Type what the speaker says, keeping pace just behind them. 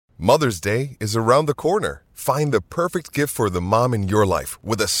Mother's Day is around the corner. Find the perfect gift for the mom in your life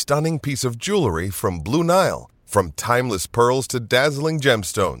with a stunning piece of jewelry from Blue Nile. From timeless pearls to dazzling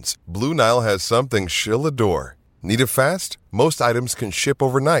gemstones, Blue Nile has something she'll adore. Need it fast? Most items can ship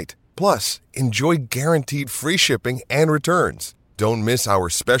overnight. Plus, enjoy guaranteed free shipping and returns. Don't miss our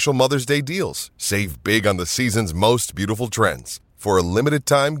special Mother's Day deals. Save big on the season's most beautiful trends. For a limited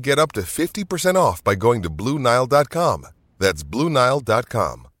time, get up to 50% off by going to BlueNile.com. That's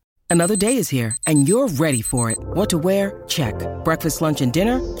BlueNile.com. Another day is here, and you're ready for it. What to wear? Check. Breakfast, lunch, and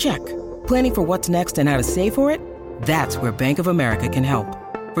dinner? Check. Planning for what's next and how to save for it? That's where Bank of America can help.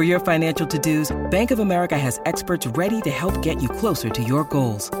 For your financial to-dos, Bank of America has experts ready to help get you closer to your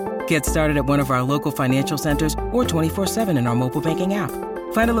goals. Get started at one of our local financial centers or 24/7 in our mobile banking app.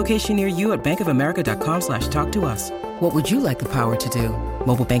 Find a location near you at bankofamerica.com/talktous. What would you like the power to do?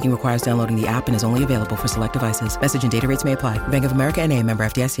 Mobile banking requires downloading the app and is only available for select devices. Message and data rates may apply. Bank of America N.A., member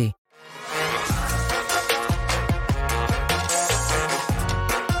FDIC.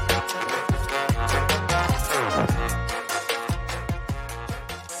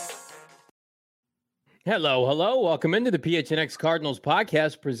 Hello. Welcome into the PHNX Cardinals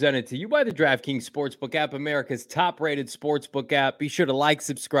podcast presented to you by the DraftKings Sportsbook app, America's top-rated sportsbook app. Be sure to like,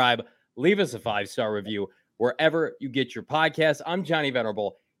 subscribe, leave us a 5-star review wherever you get your podcasts. I'm Johnny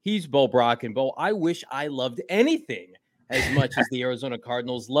Venerable. He's Bo Brock. And Bo, I wish I loved anything as much as the Arizona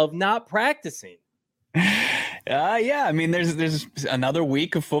Cardinals love not practicing. Yeah, I mean, there's another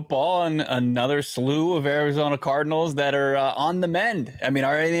week of football and another slew of Arizona Cardinals that are on the mend. I mean,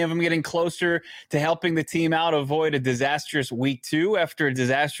 are any of them getting closer to helping the team out avoid a disastrous week 2 after a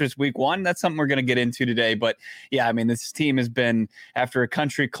disastrous week 1? That's something we're going to get into today. But yeah, I mean, this team has been, after a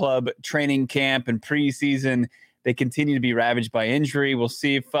country club training camp and preseason, they continue to be ravaged by injury. We'll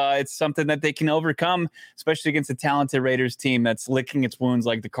see if it's something that they can overcome, especially against a talented Raiders team that's licking its wounds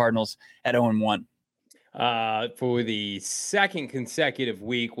like the Cardinals at 0-1. For the second consecutive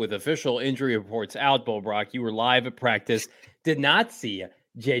week with official injury reports out, Bo Brock, you were live at practice, did not see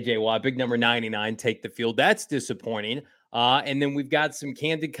J.J. Watt, big number 99, take the field. That's disappointing. And then we've got some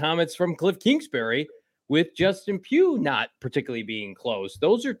candid comments from Cliff Kingsbury with Justin Pugh not particularly being close.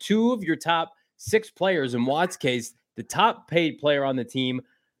 Those are two of your top 6 players. In Watt's case, the top paid player on the team,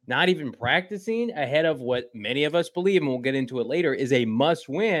 not even practicing ahead of what many of us believe, and we'll get into it later, is a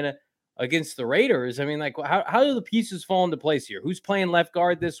must-win against the Raiders. I mean, like, how do the pieces fall into place here? Who's playing left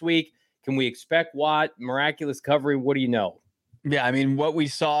guard this week? Can we expect Watt, miraculous recovery? What do you know? Yeah, I mean, what we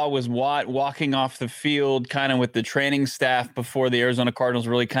saw was Watt walking off the field kind of with the training staff before the Arizona Cardinals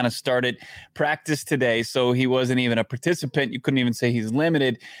really kind of started practice today. So he wasn't even a participant. You couldn't even say he's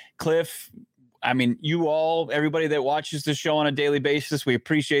limited. Cliff, I mean, everybody that watches the show on a daily basis, we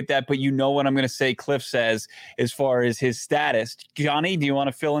appreciate that. But you know what I'm going to say Cliff says as far as his status. Johnny, do you want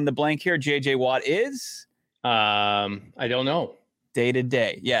to fill in the blank here? J.J. Watt is? I don't know.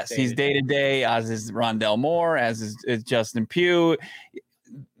 Day-to-day. Yes, he's day-to-day, as is Rondell Moore, as is Justin Pugh,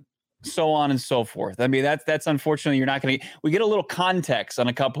 so on and so forth. I mean, that's unfortunately, you're not going to – we get a little context on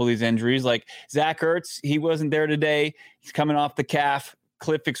a couple of these injuries. Like Zach Ertz, he wasn't there today. He's coming off the calf.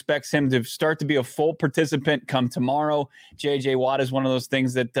 Cliff expects him to start to be a full participant come tomorrow. J.J. Watt is one of those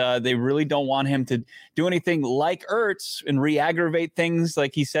things that they really don't want him to do anything like Ertz and re-aggravate things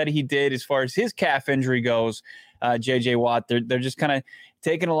like he said he did as far as his calf injury goes. J.J. Watt, they're just kind of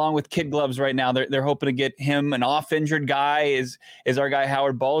taking along with kid gloves right now. They're hoping to get him an off-injured guy, as our guy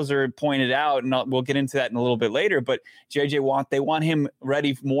Howard Balzer pointed out, and we'll get into that in a little bit later. But J.J. Watt, they want him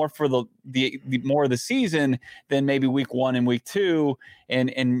ready more for the more of the season than maybe week 1 and week 2,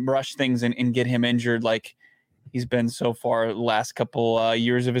 and rush things and get him injured like he's been so far the last couple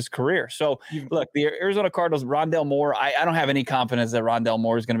years of his career. So, look, the Arizona Cardinals, Rondell Moore, I don't have any confidence that Rondell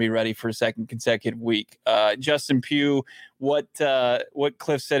Moore is going to be ready for a second consecutive week. Justin Pugh, what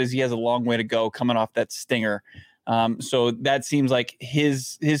Cliff said is he has a long way to go coming off that stinger. So that seems like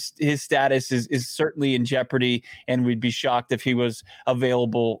his status is certainly in jeopardy, and we'd be shocked if he was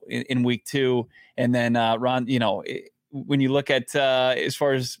available in week 2. And then when you look at as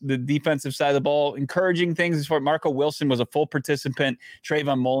far as the defensive side of the ball, encouraging things as far as Marco Wilson was a full participant.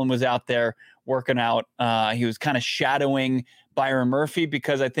 Trayvon Mullen was out there working out. He was kind of shadowing Byron Murphy,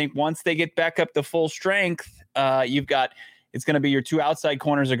 because I think once they get back up to full strength, it's going to be your 2 outside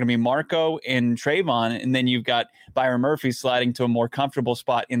corners are going to be Marco and Trayvon, and then you've got Byron Murphy sliding to a more comfortable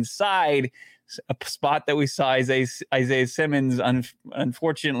spot inside, a spot that we saw Isaiah Simmons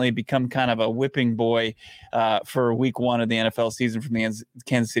unfortunately become kind of a whipping boy for week 1 of the NFL season from the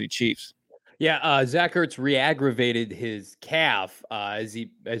Kansas City Chiefs. Yeah, Zach Ertz re-aggravated his calf. As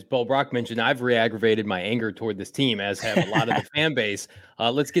Bo Brock mentioned, I've re-aggravated my anger toward this team, as have a lot of the fan base.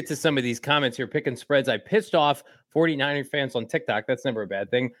 Let's get to some of these comments here. Picking spreads. I pissed off 49er fans on TikTok. That's never a bad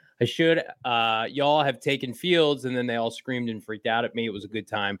thing. I should. Y'all have taken Fields, and then they all screamed and freaked out at me. It was a good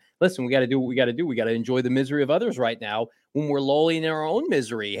time. Listen, we got to do what we got to do. We got to enjoy the misery of others right now when we're lolling in our own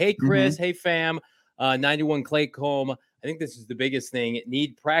misery. Hey, Chris. Hey, fam. 91 Claycomb. I think this is the biggest thing.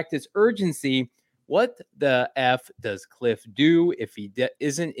 Need practice urgency. What the F does Cliff do if he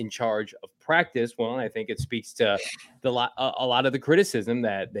isn't in charge of practice? Well, I think it speaks to a lot of the criticism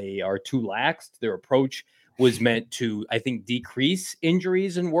that they are too lax. Their approach was meant to, I think, decrease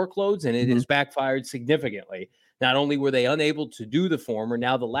injuries and workloads, and it has backfired significantly. Not only were they unable to do the former,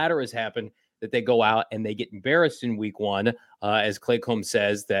 now the latter has happened, that they go out and they get embarrassed in week one. As Claycomb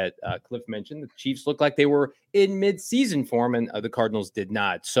says that Cliff mentioned, the Chiefs looked like they were in mid-season form, and the Cardinals did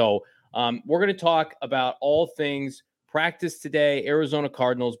not. So we're going to talk about all things practice today, Arizona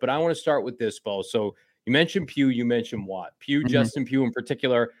Cardinals, but I want to start with this, Bo. So you mentioned Pugh, you mentioned Watt. Pugh, Justin Pugh in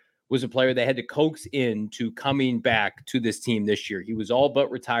particular, was a player they had to coax into coming back to this team this year. He was all but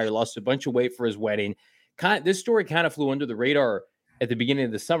retired, lost a bunch of weight for his wedding. This story kind of flew under the radar at the beginning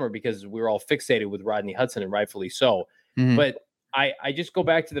of the summer because we were all fixated with Rodney Hudson, and rightfully so. But I just go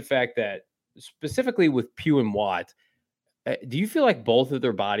back to the fact that specifically with Pugh and Watt, do you feel like both of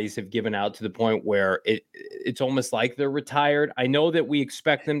their bodies have given out to the point where it's almost like they're retired? I know that we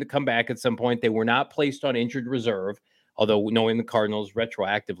expect them to come back at some point. They were not placed on injured reserve, although knowing the Cardinals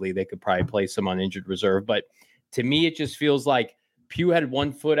retroactively, they could probably place them on injured reserve. But to me, it just feels like Pugh had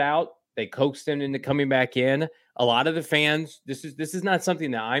one foot out. They coaxed him into coming back in. A lot of the fans, this is not something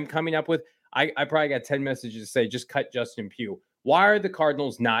that I'm coming up with. I probably got 10 messages to say, just cut Justin Pugh. Why are the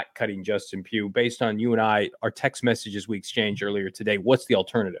Cardinals not cutting Justin Pugh based on you and our text messages we exchanged earlier today? What's the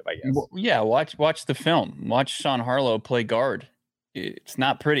alternative, I guess? Well, yeah, watch the film. Watch Sean Harlow play guard. It's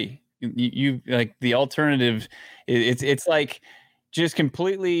not pretty. You like the alternative. It's like just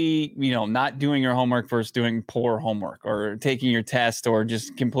completely, not doing your homework versus doing poor homework, or taking your test, or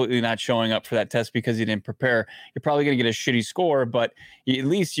just completely not showing up for that test because you didn't prepare. You're probably going to get a shitty score, but at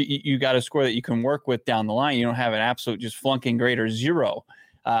least you got a score that you can work with down the line. You don't have an absolute just flunking grade or zero.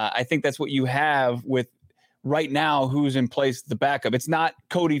 I think that's what you have with right now, who's in place, the backup. It's not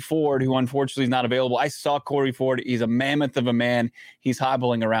Cody Ford, who unfortunately is not available. I saw Cody Ford. He's a mammoth of a man. He's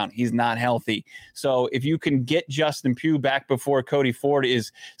hobbling around. He's not healthy. So if you can get Justin Pugh back before Cody Ford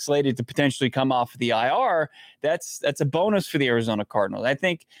is slated to potentially come off the IR, that's a bonus for the Arizona Cardinals. I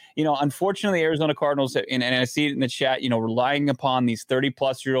think, unfortunately, the Arizona Cardinals, and I see it in the chat, relying upon these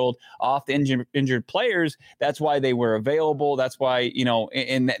 30-plus-year-old off-injured players. That's why they were available. That's why,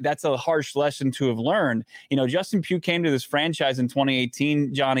 and that's a harsh lesson to have learned. Justin Pugh came to this franchise in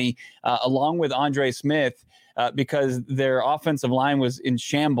 2018, Johnny, along with Andre Smith, because their offensive line was in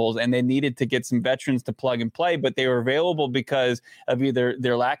shambles and they needed to get some veterans to plug and play, but they were available because of either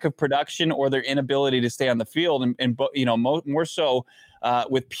their lack of production or their inability to stay on the field. And more so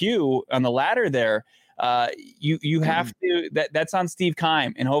with Pugh on the latter there, you have to, that's on Steve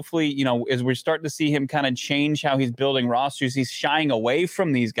Keim. And hopefully, as we're starting to see him kind of change how he's building rosters, he's shying away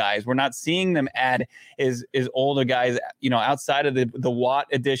from these guys. We're not seeing them add as older guys, outside of the Watt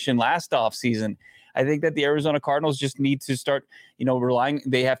addition last offseason. I think that the Arizona Cardinals just need to start, relying.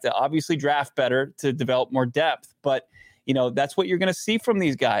 They have to obviously draft better to develop more depth, but that's what you're going to see from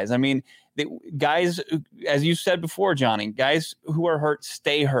these guys. I mean, guys, as you said before, Johnny, guys who are hurt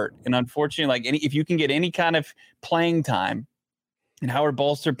stay hurt, and unfortunately, if you can get any kind of playing time, and Howard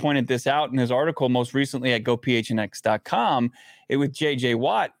Bolster pointed this out in his article most recently at GoPHNX.com, with J.J.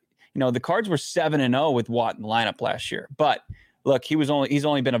 Watt. The Cards were 7-0 with Watt in the lineup last year, but look, he's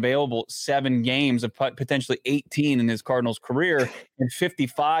only been available 7 games of potentially 18 in his Cardinals career, and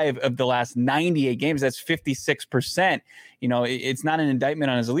 55 of the last 98 games. That's 56%. It's not an indictment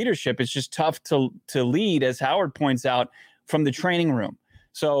on his leadership. It's just tough to lead, as Howard points out, from the training room.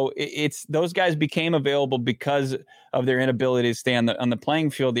 So it's those guys became available because of their inability to stay on the playing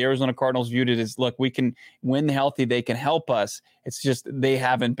field. The Arizona Cardinals viewed it as, look, we can win healthy. They can help us. It's just they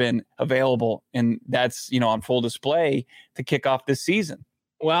haven't been available, and that's on full display to kick off this season.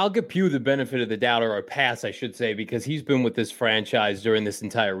 Well, I'll give Pugh the benefit of the doubt, or a pass, I should say, because he's been with this franchise during this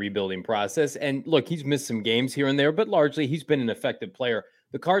entire rebuilding process. And look, he's missed some games here and there, but largely he's been an effective player.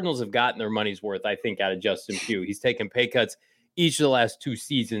 The Cardinals have gotten their money's worth, I think, out of Justin Pugh. He's taken pay cuts each of the last 2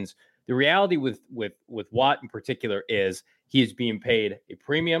 seasons. The reality with Watt in particular is he is being paid a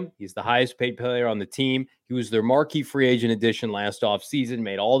premium. He's the highest paid player on the team. He was their marquee free agent addition last offseason,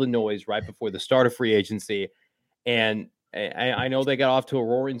 made all the noise right before the start of free agency. And I know they got off to a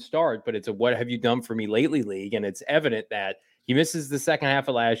roaring start, but it's a what have you done for me lately league. And it's evident that he misses the second half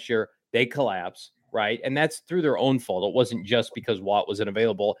of last year. They collapse, right? And that's through their own fault. It wasn't just because Watt wasn't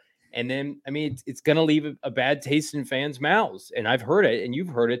available. And then, I mean, it's going to leave a bad taste in fans' mouths. And I've heard it, and you've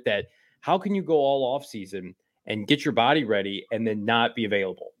heard it, that how can you go all offseason and get your body ready and then not be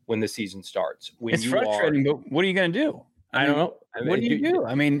available when the season starts? When it's frustrating, but what are you going to do? I don't know. What do you do?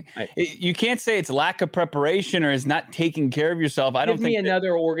 I mean, you can't say it's lack of preparation or is not taking care of yourself. I don't think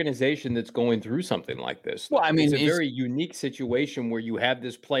another organization that's going through something like this. Well, I mean, it's a very unique situation where you have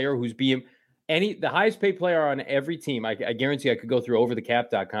this player who's being the highest paid player on every team. I guarantee I could go through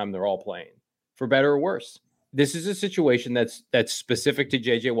overthecap.com. They're all playing, for better or worse. This is a situation that's specific to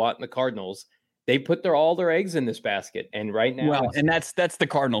JJ Watt and the Cardinals. They put all their eggs in this basket, and right now, well, and that's the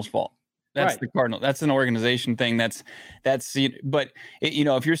Cardinals' fault. That's right. The Cardinal. That's an organization thing. But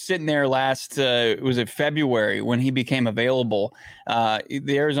if you're sitting there was it February when he became available,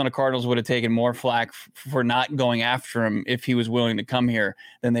 the Arizona Cardinals would have taken more flack for not going after him if he was willing to come here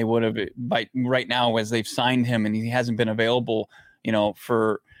than they would have right now, as they've signed him and he hasn't been available,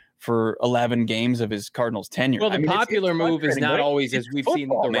 for 11 games of his Cardinals tenure. Well, the popular move is not always, as we've seen,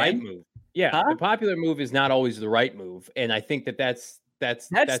 the right move. Yeah, the popular move is not always the right move, and I think that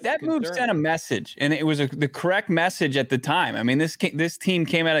that move sent a message, and it was the correct message at the time. I mean, this team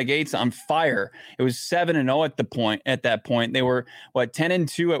came out of gates on fire. It was 7-0 at that point. They were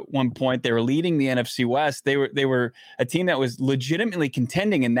 10-2 at one point. They were leading the NFC West. They were a team that was legitimately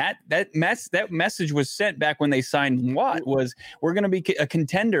contending, and that message was sent back when they signed Watt. Was we're going to be a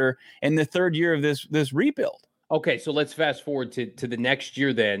contender in the third year of this rebuild. Okay, so let's fast forward to the next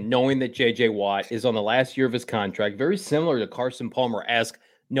year then, knowing that J.J. Watt is on the last year of his contract, very similar to Carson Palmer-esque,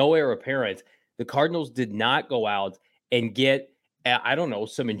 no heir apparent. The Cardinals did not go out and get,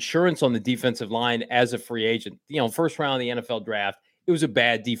 some insurance on the defensive line as a free agent. First round of the NFL draft, it was a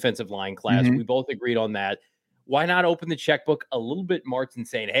bad defensive line class. Mm-hmm. We both agreed on that. Why not open the checkbook a little bit, Martin,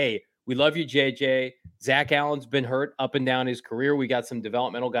 saying, hey, we love you, J.J. Zach Allen's been hurt up and down his career. We got some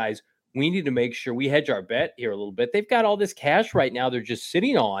developmental guys. We need to make sure we hedge our bet here a little bit. They've got all this cash right now they're just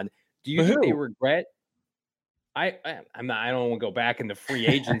sitting on. Do you think they regret? I don't want to go back in the free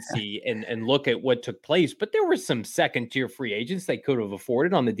agency and look at what took place, but there were some second-tier free agents they could have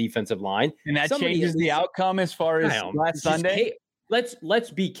afforded on the defensive line. And that changes the outcome as far as last Sunday?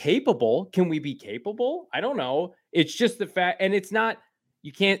 Let's be capable. Can we be capable? I don't know. It's just the fact, and it's not,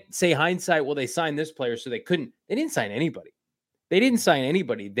 you can't say hindsight, well, they signed this player, so they couldn't. They didn't sign anybody.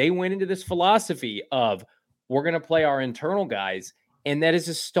 They went into this philosophy of we're going to play our internal guys. And that is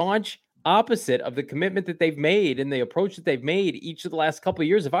a staunch opposite of the commitment that they've made and the approach that they've made each of the last couple of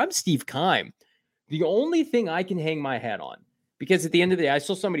years. If I'm Steve Keim, the only thing I can hang my hat on, because at the end of the day, I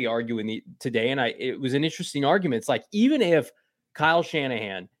saw somebody arguing today, and it was an interesting argument. It's like, even if Kyle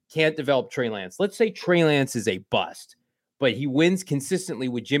Shanahan can't develop Trey Lance, let's say Trey Lance is a bust, but he wins consistently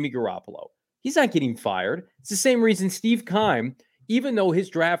with Jimmy Garoppolo. He's not getting fired. It's the same reason Steve Keim, even though his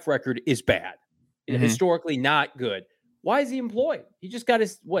draft record is bad, historically not good, why is he employed? He just got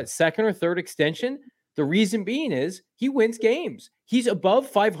his, second or third extension? The reason being is he wins games. He's above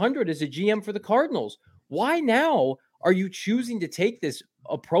 500 as a GM for the Cardinals. Why now are you choosing to take this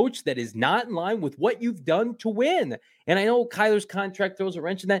approach that is not in line with what you've done to win? And I know Kyler's contract throws a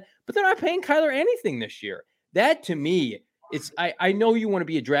wrench in that, but they're not paying Kyler anything this year. That, to me, I know you want to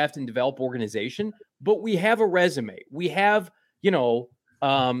be a draft and develop organization, but we have a resume. We have,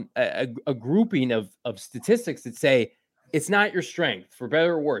 a grouping of statistics that say it's not your strength, for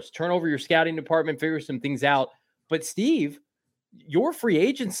better or worse. Turn over your scouting department, figure some things out. But Steve, your free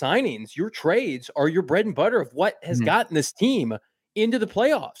agent signings, your trades are your bread and butter of what has gotten this team into the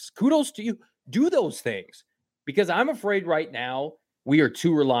playoffs. Kudos to you. Do those things, because I'm afraid right now we are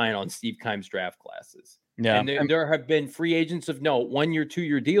too reliant on Steve Keim's draft classes. Yeah. And there have been free agents of note, 1-year,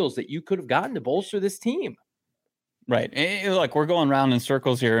 2-year deals that you could have gotten to bolster this team. Right. And look, we're going around in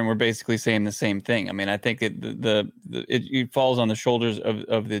circles here, and we're basically saying the same thing. I mean, I think it falls on the shoulders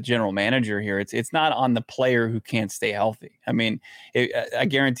of the general manager here. It's not on the player who can't stay healthy. I mean, I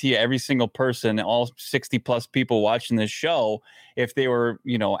guarantee you, every single person, all 60 plus people watching this show, if they were,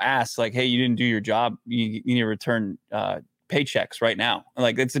 asked like, hey, you didn't do your job, you need to return paychecks right now.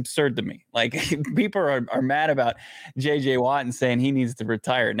 Like, it's absurd to me. Like, people are mad about JJ Watt and saying he needs to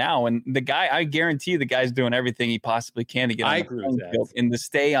retire now. And the guy, I guarantee you, the guy's doing everything he possibly can to get on the playing field and to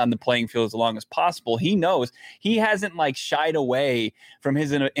stay on the playing field as long as possible. He knows he hasn't like shied away from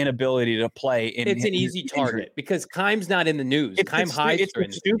his inability to play. It's an easy target because Keim's not in the news. It's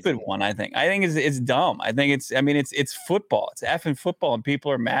a stupid one. I think it's dumb. I think it's football. It's effing football, and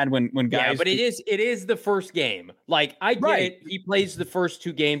people are mad when guys. Yeah, but it is the first game. Like, I get it. He plays the first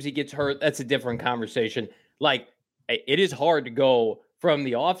 2 games. He gets hurt. That's a different conversation. Like, it is hard to go from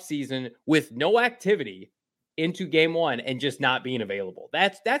the offseason with no activity into game 1 and just not being available.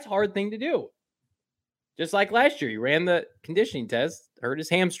 That's a hard thing to do. Just like last year, he ran the conditioning test, hurt his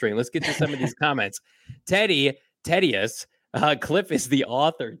hamstring. Let's get to some of these comments. Tedious, Cliff is the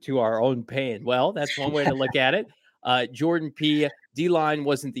author to our own pain. Well, that's one way to look at it. Jordan P. D-line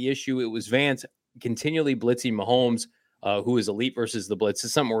wasn't the issue. It was Vance continually blitzing Mahomes, who is elite versus the blitz. This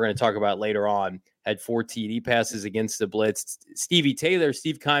is something we're going to talk about later on. Had 4 TD passes against the blitz. Steve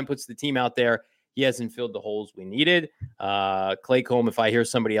Keim puts the team out there. He hasn't filled the holes we needed. Claycomb, if I hear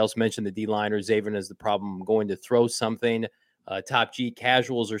somebody else mention the D-line or Zaven as the problem, I'm going to throw something. Top G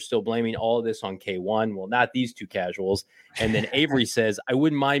casuals are still blaming all of this on K1. Well, not these 2 casuals. And then Avery says, I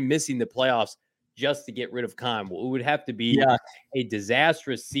wouldn't mind missing the playoffs just to get rid of Keim. Well, it would have to be a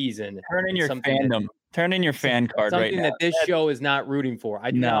disastrous season. Turn in your fandom. Turn in your fan card right now. Something that this show is not rooting for.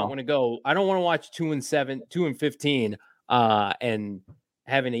 I do not want to go. I don't want to watch 2-7, 2-15, and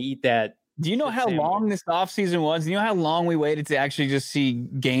having to eat that. Do you know how long this offseason was? Do you know how long we waited to actually just see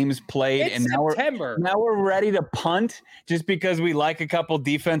games played? It's September. Now we're ready to punt just because we like a couple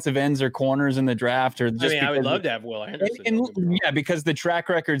defensive ends or corners in the draft. Or just I would love to have Will Anderson. Because the track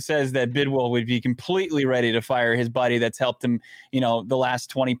record says that Bidwell would be completely ready to fire his buddy that's helped him, the last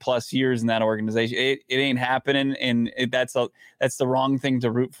 20 plus years in that organization. It ain't happening, and that's the wrong thing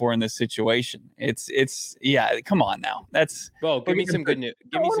to root for in this situation. Come on now. Give me some good news.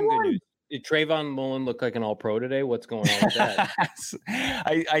 Give me some good news. Did Trayvon Mullen look like an all-pro today? What's going on with that?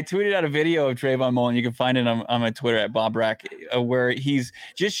 I tweeted out a video of Trayvon Mullen. You can find it on my Twitter at Bob Rack, where he's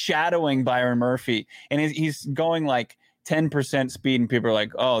just shadowing Byron Murphy, and he's going like 10% speed, and people are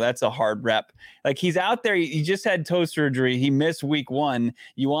like, oh, that's a hard rep. Like, he's out there. He just had toe surgery. He missed week 1.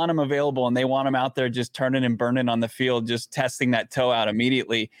 You want him available, and they want him out there just turning and burning on the field, just testing that toe out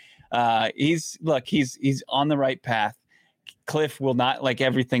immediately. He's on the right path. Cliff will not, like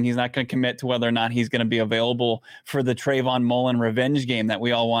everything, he's not going to commit to whether or not he's going to be available for the Trayvon Mullen revenge game that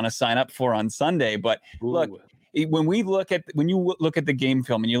we all want to sign up for on Sunday. But look, when you look at the game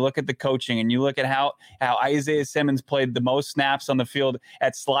film and you look at the coaching and you look at how Isaiah Simmons played the most snaps on the field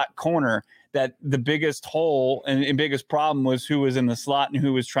at slot corner, that the biggest hole and biggest problem was who was in the slot and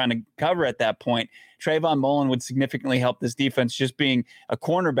who was trying to cover at that point. Trayvon Mullen would significantly help this defense just being a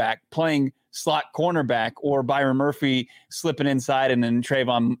cornerback playing slot cornerback, or Byron Murphy slipping inside and then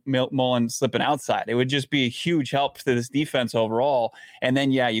Trayvon Mullen slipping outside. It would just be a huge help to this defense overall. And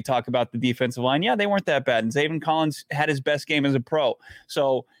then, you talk about the defensive line. Yeah, they weren't that bad. And Zaven Collins had his best game as a pro.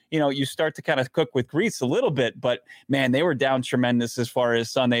 So, you start to kind of cook with grease a little bit, but man, they were down tremendous as far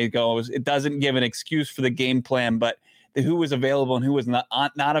as Sunday goes. It doesn't give an excuse for the game plan, but who was available and who was not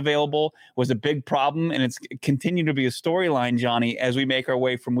available was a big problem. And it's continued to be a storyline, Johnny, as we make our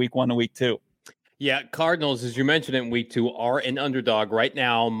way from week 1 to week 2. Yeah, Cardinals, as you mentioned in week 2, are an underdog right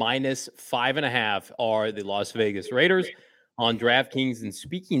now. -5.5 are the Las Vegas Raiders on DraftKings. And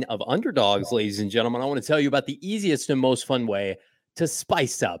speaking of underdogs, ladies and gentlemen, I want to tell you about the easiest and most fun way to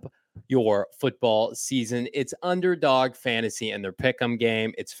spice up your football season. It's Underdog Fantasy and their pick'em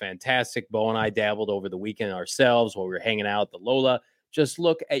game. It's fantastic. Bo and I dabbled over the weekend ourselves while we were hanging out at the Lola. Just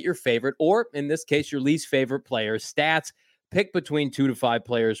look at your favorite, or in this case, your least favorite player's stats. Pick between 2 to 5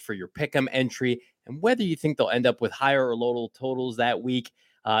 players for your pick'em entry, and whether you think they'll end up with higher or lower totals that week.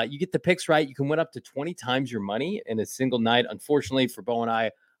 You get the picks right, you can win up to 20 times your money in a single night. Unfortunately for Bo and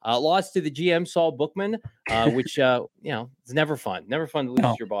I, lost to the GM, Saul Bookman, which, it's never fun. Never fun to lose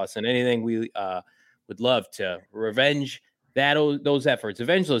to your boss in anything. We would love to avenge those efforts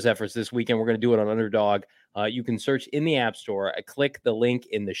this weekend. We're going to do it on Underdog. You can search in the App Store, click the link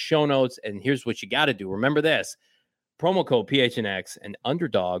in the show notes, and here's what you got to do. Remember this. Promo code PHNX, and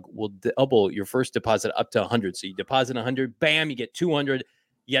Underdog will double your first deposit up to 100. So you deposit 100, bam, you get 200.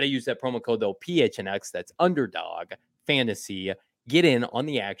 You got to use that promo code, though, PHNX. That's Underdog Fantasy. Get in on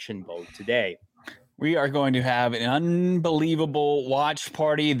the action boat today. We are going to have an unbelievable watch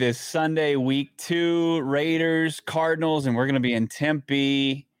party this Sunday, week 2, Raiders, Cardinals, and we're going to be in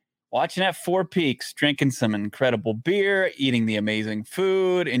Tempe watching at Four Peaks, drinking some incredible beer, eating the amazing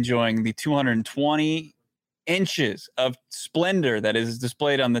food, enjoying the 220 inches of splendor that is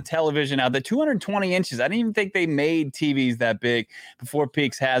displayed on the television now. The 220 inches. I didn't even think they made TVs that big. Before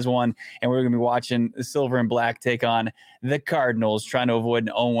Peaks has one, and we're going to be watching the Silver and Black take on the Cardinals, trying to avoid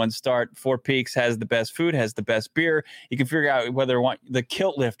an 0-1 start. Four Peaks has the best food, has the best beer. You can figure out whether you want the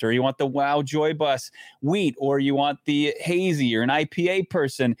Kilt Lifter, you want the Wow Joy Bus wheat, or you want the hazy or an IPA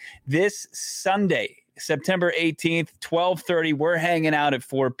person. This Sunday, September 18th, 12:30, we're hanging out at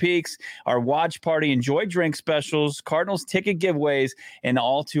Four Peaks. Our watch party, enjoy drink specials, Cardinals ticket giveaways, and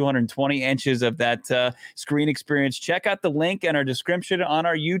all 220 inches of that screen experience. Check out the link in our description on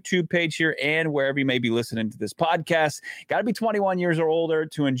our YouTube page here and wherever you may be listening to this podcast. Got to be 21 years or older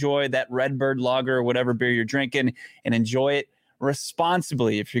to enjoy that Redbird Lager or whatever beer you're drinking, and enjoy it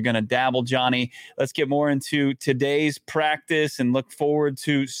responsibly if you're going to dabble, Johnny. Let's get more into today's practice and look forward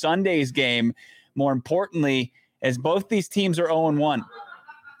to Sunday's game. More importantly, as both these teams are 0-1,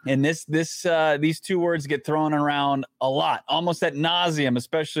 and these two words get thrown around a lot, almost ad nauseum,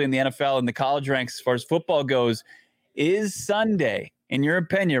 especially in the NFL and the college ranks as far as football goes. Is Sunday, in your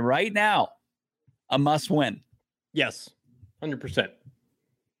opinion, right now, a must-win? Yes, 100%.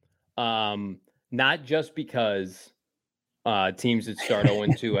 Not just because teams that start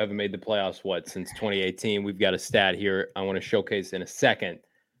 0-2 haven't made the playoffs, since 2018. We've got a stat here I want to showcase in a second,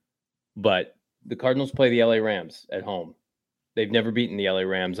 but the Cardinals play the LA Rams at home. They've never beaten the LA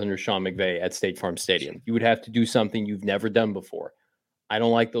Rams under Sean McVay at State Farm Stadium. You would have to do something you've never done before. I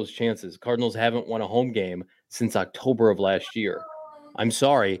don't like those chances. Cardinals haven't won a home game since October of last year. I'm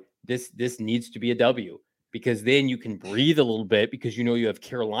sorry. This needs to be a W, because then you can breathe a little bit, because you know you have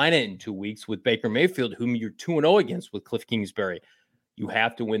Carolina in 2 weeks with Baker Mayfield, whom you're 2-0 against with Cliff Kingsbury. You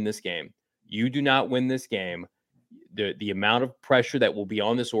have to win this game. You do not win this game, the amount of pressure that will be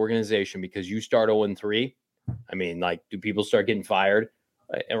on this organization because you start 0-3. I mean, do people start getting fired?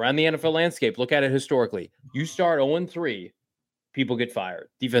 Around the NFL landscape, look at it historically. You start 0-3, people get fired.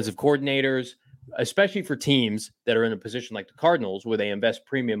 Defensive coordinators, especially for teams that are in a position like the Cardinals where they invest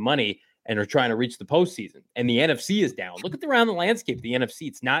premium money and are trying to reach the postseason. And the NFC is down. Look at around the landscape of the NFC.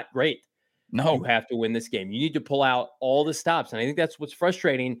 It's not great. No. You have to win this game. You need to pull out all the stops. And I think that's what's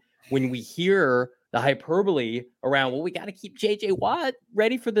frustrating when we hear the hyperbole around, we got to keep J.J. Watt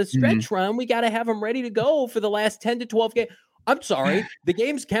ready for the stretch run. We got to have him ready to go for the last 10 to 12 games. I'm sorry. The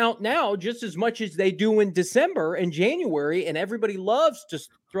games count now just as much as they do in December and January, and everybody loves to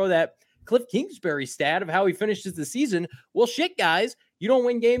throw that Cliff Kingsbury stat of how he finishes the season. Well, shit, guys, you don't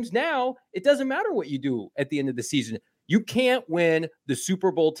win games now. It doesn't matter what you do at the end of the season. You can't win the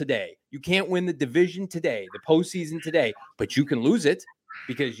Super Bowl today. You can't win the division today, the postseason today, but you can lose it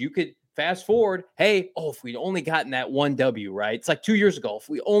because you could fast forward. Hey, if we'd only gotten that one W, right? It's like 2 years ago. If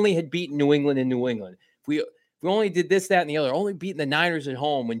we only had beaten New England in New England, if we only did this, that, and the other, only beaten the Niners at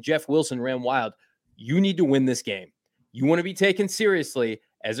home when Jeff Wilson ran wild. You need to win this game. You want to be taken seriously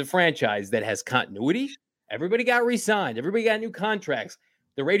as a franchise that has continuity. Everybody got re-signed. Everybody got new contracts.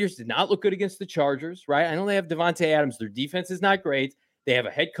 The Raiders did not look good against the Chargers, right? I know they have Devontae Adams. Their defense is not great. They have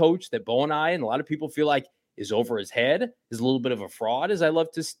a head coach that Bo and I and a lot of people feel like is over his head, is a little bit of a fraud, as I love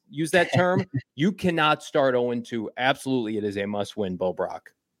to use that term. You cannot start 0-2. Absolutely, it is a must-win, Bo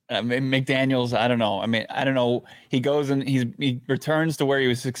Brock. McDaniels, I don't know. I mean, I don't know. He goes and he returns to where he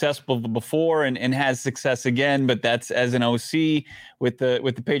was successful before and has success again, but that's as an OC with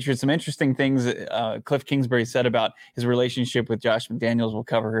the Patriots. Some interesting things Cliff Kingsbury said about his relationship with Josh McDaniels. We'll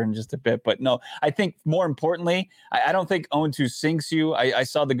cover her in just a bit. But no, I think more importantly, I don't think 0-2 sinks you. I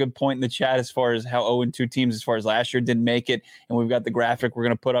saw the good point in the chat as far as how 0-2 teams as far as last year didn't make it. And we've got the graphic we're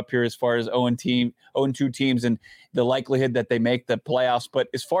going to put up here as far as 0-2 teams and the likelihood that they make the playoffs. But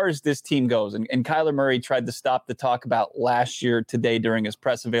as far as this team goes, and Kyler Murray tried to stop the talk about last year today during his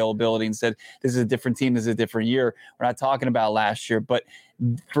press availability and said, this is a different team, this is a different year. We're not talking about last year, but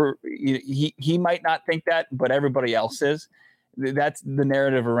he might not think that, but everybody else is. That's the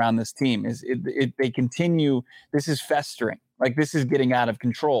narrative around this team is they continue. This is festering. Like, this is getting out of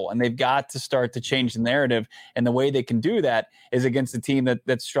control, and they've got to start to change the narrative. And the way they can do that is against a team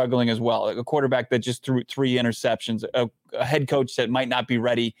that's struggling as well. Like a quarterback that just threw 3 interceptions, a head coach that might not be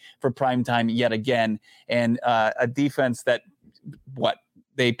ready for prime time yet again, and a defense that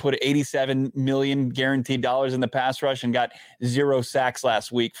they put $87 million guaranteed dollars in the pass rush and got 0 sacks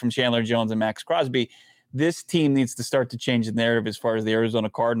last week from Chandler Jones and Max Crosby. This team needs to start to change the narrative as far as the Arizona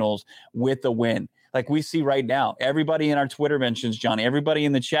Cardinals with a win. Like we see right now, everybody in our Twitter mentions, Johnny, everybody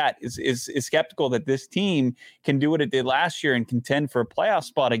in the chat is skeptical that this team can do what it did last year and contend for a playoff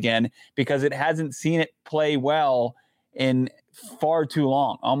spot again, because it hasn't seen it play well in far too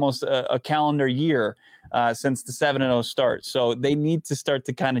long, almost a calendar year. since the 7-0 start. So they need to start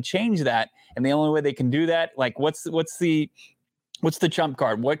to kind of change that. And the only way they can do that, like what's the trump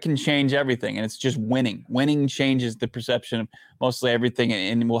card? What can change everything? And it's just winning. Winning changes the perception of mostly everything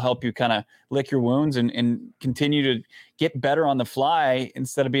and will help you kind of lick your wounds and continue to get better on the fly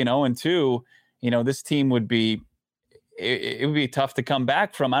instead of being 0-2. This team would be tough to come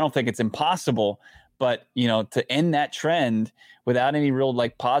back from. I don't think it's impossible, but to end that trend without any real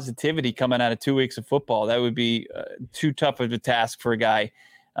like positivity coming out of 2 weeks of football, that would be too tough of a task for a guy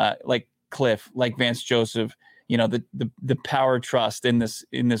like Cliff, like Vance Joseph, the power trust in this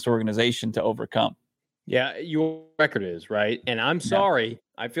organization to overcome. Yeah, your record is right. And I'm sorry.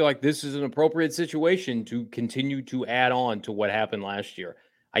 I feel like this is an appropriate situation to continue to add on to what happened last year.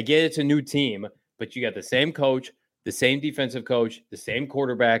 I get it's a new team, but you got the same coach, the same defensive coach, the same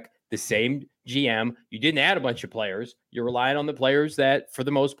quarterback, the same GM. You didn't add a bunch of players. You're relying on the players that, for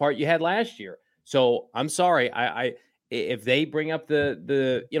the most part, you had last year. So I'm sorry. If they bring up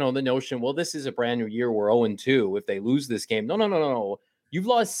the notion, well, this is a brand new year. We're 0-2. If they lose this game, no. You've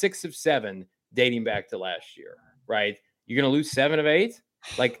lost 6 of 7 dating back to last year, right? You're going to lose 7 of 8.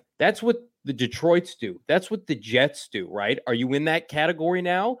 Like that's what the Detroits do. That's what the Jets do, right? Are you in that category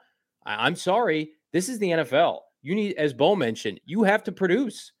now? I'm sorry. This is the NFL. You need, as Bo mentioned, you have to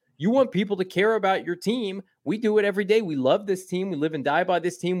produce. You want people to care about your team. We do it every day. We love this team. We live and die by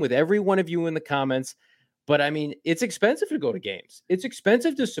this team with every one of you in the comments. But I mean, it's expensive to go to games. It's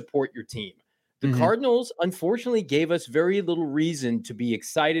expensive to support your team. The Cardinals, unfortunately, gave us very little reason to be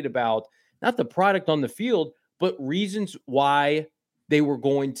excited about not the product on the field, but reasons why they were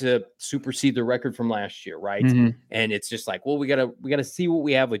going to supersede the record from last year, right? And it's just like, well, we gotta see what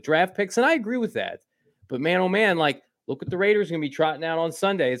we have with draft picks, and I agree with that. But man, oh man, like look what the Raiders are gonna be trotting out on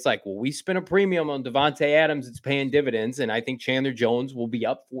Sunday. It's like, well, we spent a premium on Devontae Adams. It's paying dividends, and I think Chandler Jones will be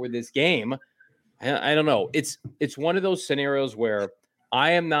up for this game. I don't know. It's one of those scenarios where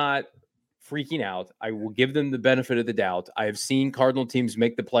I am not freaking out. I will give them the benefit of the doubt. I have seen Cardinal teams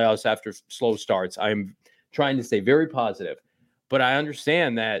make the playoffs after slow starts. I'm trying to stay very positive, but I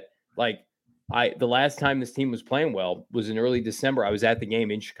understand that like the last time this team was playing well was in early December. I was at the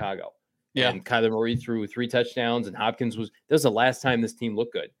game in Chicago. Yeah. And Kyler Murray threw 3 touchdowns and Hopkins that was the last time this team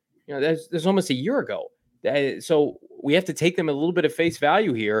looked good. That's almost a year ago. So we have to take them a little bit of face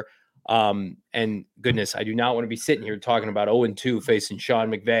value here. And goodness, I do not want to be sitting here talking about 0-2 facing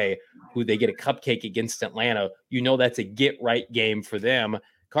Sean McVay, who they get a cupcake against Atlanta. That's a get right game for them.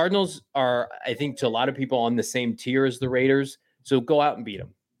 Cardinals are, I think, to a lot of people on the same tier as the Raiders. So go out and beat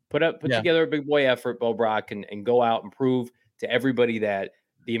them. Put together a big boy effort, Bo Brock, and go out and prove to everybody that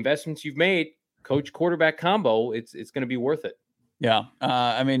the investments you've made, coach quarterback combo, it's going to be worth it. Yeah.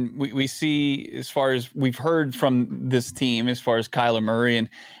 I mean, we see, as far as we've heard from this team, as far as Kyler Murray and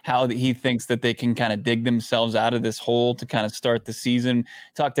how he thinks that they can kind of dig themselves out of this hole to kind of start the season.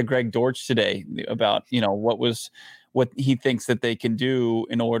 Talked to Greg Dortch today about, what he thinks that they can do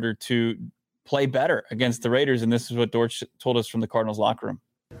in order to play better against the Raiders. And this is what Dortch told us from the Cardinals locker room.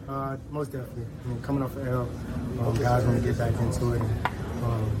 Most definitely. I mean, coming off an L, guys want to get back into it.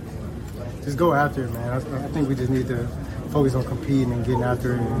 Just go after it, man. I think we just need to focus on competing and getting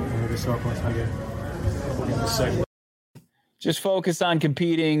after it and hit a sharp on Sunday. Just focus on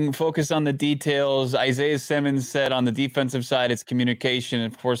competing, focus on the details. Isaiah Simmons said on the defensive side, it's communication.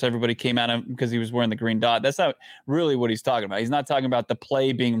 Of course, everybody came at him because he was wearing the green dot. That's not really what he's talking about. He's not talking about the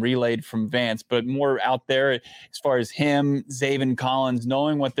play being relayed from Vance, but more out there as far as him, Zaven Collins,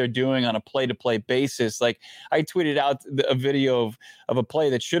 knowing what they're doing on a play-to-play basis. Like I tweeted out a video of a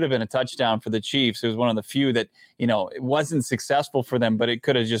play that should have been a touchdown for the Chiefs. It was one of the few that, it wasn't successful for them, but it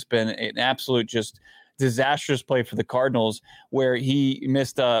could have just been an absolute just disastrous play for the Cardinals, where he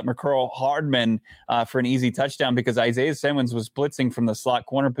missed McCurl Hardman for an easy touchdown because Isaiah Simmons was blitzing from the slot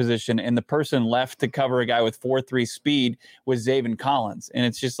corner position, and the person left to cover a guy with 4.3 speed was Zaven Collins. And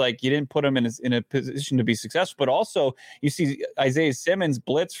it's just like you didn't put him in a position to be successful. But also you see Isaiah Simmons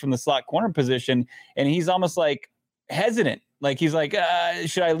blitz from the slot corner position, and he's almost like hesitant. Like he's like,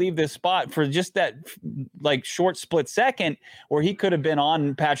 should I leave this spot for just that like short split second where he could have been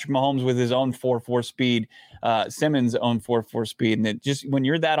on Patrick Mahomes with his own 4.4 speed, Simmons' own 4.4 speed. And it just, when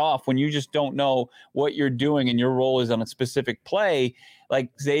you're that off, when you just don't know what you're doing and your role is on a specific play, like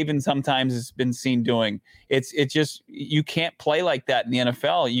Zaven sometimes has been seen doing, it's just, you can't play like that in the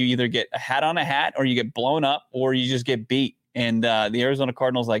NFL. You either get a hat on a hat or you get blown up or you just get beat. And the Arizona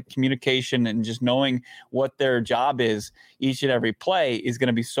Cardinals, like communication and just knowing what their job is each and every play is going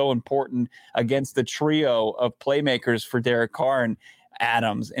to be so important against the trio of playmakers for Derek Carr and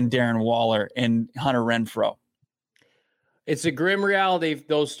Adams and Darren Waller and Hunter Renfrow. It's a grim reality,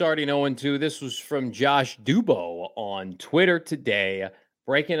 those starting 0-2. This was from Josh Dubow on Twitter today,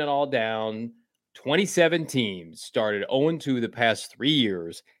 breaking it all down. 27 teams started 0-2 the past 3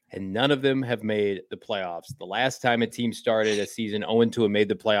 years, and none of them have made the playoffs. The last time a team started a season 0-2 and made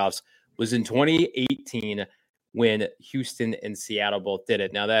the playoffs was in 2018 when Houston and Seattle both did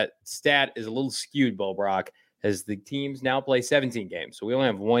it. Now, that stat is a little skewed, Bo Brock, as the teams now play 17 games. So we only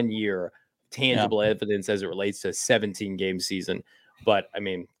have 1 year tangible evidence as it relates to a 17-game season. But, I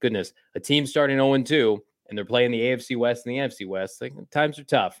mean, goodness, a team starting 0-2, and they're playing the AFC West and the NFC West. Like, times are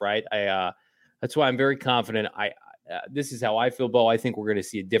tough, right? That's why I'm very confident. This is how I feel, Bo. I think we're going to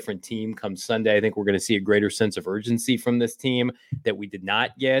see a different team come Sunday. I think we're going to see a greater sense of urgency from this team that we did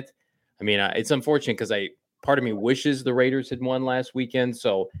not get. I mean, it's unfortunate because part of me wishes the Raiders had won last weekend,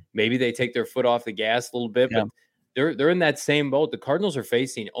 so maybe they take their foot off the gas a little bit, but they're in that same boat. The Cardinals are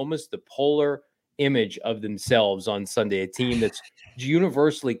facing almost the polar image of themselves on Sunday, a team that's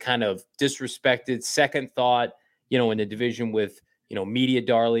universally kind of disrespected, second thought, in a division with, media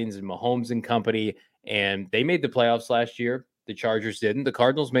darlings and Mahomes and company, and they made the playoffs last year. The Chargers didn't. The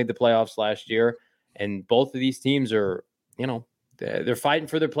Cardinals made the playoffs last year, and both of these teams are, they're fighting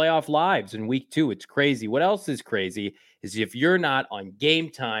for their playoff lives in week 2. It's crazy. What else is crazy is if you're not on Game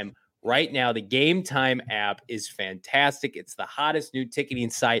Time right now, the Game Time app is fantastic. It's the hottest new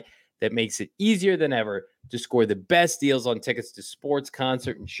ticketing site that makes it easier than ever to score the best deals on tickets to sports,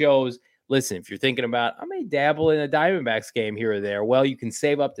 concert, and shows. Listen, if you're thinking about, I may dabble in a Diamondbacks game here or there, well, you can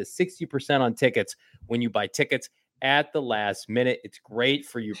save up to 60% on tickets when you buy tickets at the last minute. It's great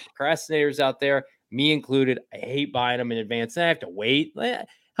for you procrastinators out there, me included. I hate buying them in advance, and I have to wait.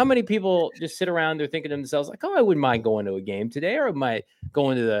 How many people just sit around there thinking to themselves, like, oh, I wouldn't mind going to a game today, or am I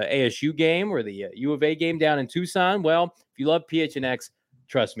going to the ASU game or the U of A game down in Tucson? Well, if you love PHNX,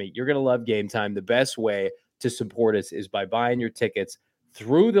 trust me, you're going to love Game Time. The best way to support us is by buying your tickets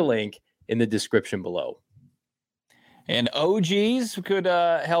through the link in the description below. And OGs could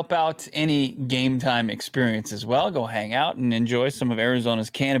help out any Game Time experience as well. Go hang out and enjoy some of Arizona's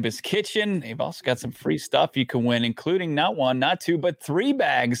Cannabis Kitchen. They've also got some free stuff you can win, including not 1, not 2, but 3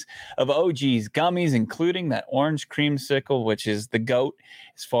 bags of OGs gummies, including that orange creamsicle, which is the GOAT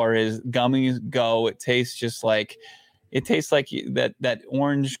as far as gummies go. It tastes like that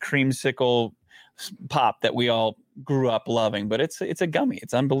orange creamsicle pop that we all grew up loving, but it's a gummy.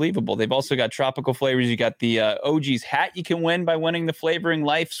 It's unbelievable. They've also got tropical flavors. You got the OG's hat you can win by winning the Flavoring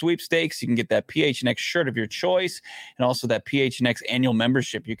Life sweepstakes. You can get that PHNX shirt of your choice, and also that PHNX annual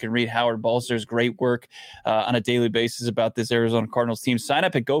membership. You can read Howard Balser's great work on a daily basis about this Arizona Cardinals team. Sign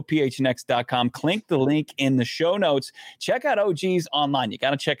up at gophnx.com. Click the link in the show notes. Check out OG's online. You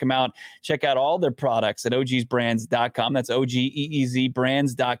got to check them out. Check out all their products at ogsbrands.com. That's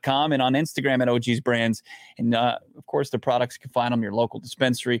OGEEZbrands.com, and on Instagram at OGsBrands. And of course, the products, you can find them in your local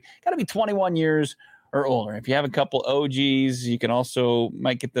dispensary. Got to be 21 years or older. If you have a couple OGs, you can also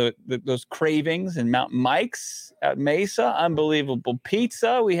might get those cravings. And Mountain Mike's at Mesa, unbelievable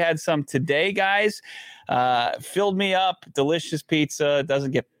pizza. We had some today, guys. Filled me up. Delicious pizza.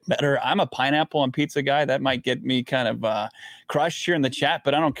 Doesn't get better. I'm a pineapple on pizza guy. That might get me kind of crushed here in the chat,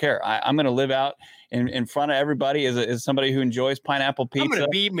 but I don't care. I'm going to live out in front of everybody as somebody who enjoys pineapple pizza. I'm going to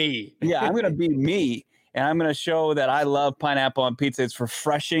be me. Yeah, I'm going to be me. And I'm going to show that I love pineapple on pizza. It's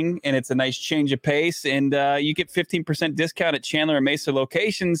refreshing, and it's a nice change of pace. And you get 15% discount at Chandler and Mesa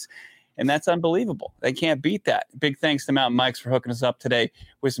locations, and that's unbelievable. They can't beat that. Big thanks to Mountain Mike's for hooking us up today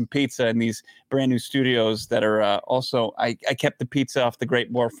with some pizza in these brand new studios that are also – I kept the pizza off the Great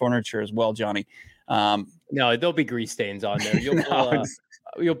War furniture as well, Johnny. No, there'll be grease stains on there.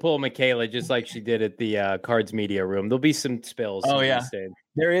 You'll pull Michaela just like she did at the Cards Media Room. There'll be some spills. Oh, yeah.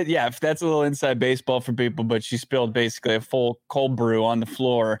 There is, yeah, if that's a little inside baseball for people, but she spilled basically a full cold brew on the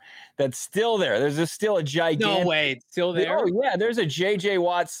floor that's still there. There's still a gigantic. No way, it's still there? Oh, yeah, there's a J.J.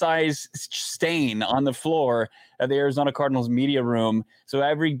 Watt size stain on the floor of the Arizona Cardinals media room. So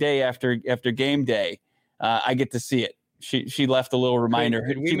every day after game day, I get to see it. She left a little reminder.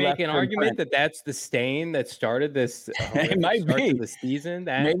 Could we make an argument that that's the stain that started this? It might be the season.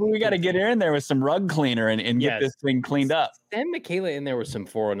 Maybe we got to get her in there with some rug cleaner and get this thing cleaned up. Send Michaela in there with some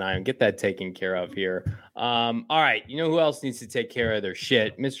 409. Get that taken care of here. All right. You know who else needs to take care of their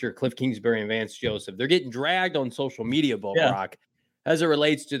shit? Mr. Cliff Kingsbury and Vance Joseph. They're getting dragged on social media, Bo Brock, as it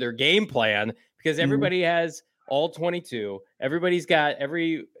relates to their game plan, because everybody has all 22. Everybody's got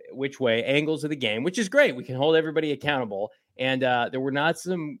every which way angles of the game, which is great. We can hold everybody accountable. And there were not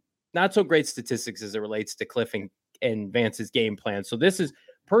so great statistics as it relates to Cliff and Vance's game plan. So this is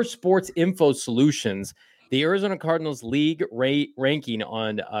per Sports Info Solutions. The Arizona Cardinals league ranking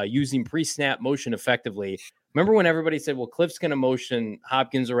on using pre-snap motion effectively. Remember when everybody said, well, Cliff's going to motion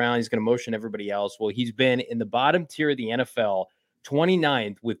Hopkins around, he's going to motion everybody else. Well, he's been in the bottom tier of the NFL,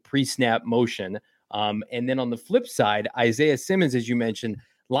 29th with pre-snap motion. And then on the flip side, Isaiah Simmons, as you mentioned,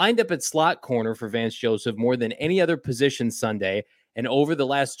 lined up at slot corner for Vance Joseph more than any other position Sunday. And over the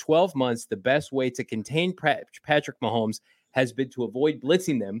last 12 months, the best way to contain Patrick Mahomes has been to avoid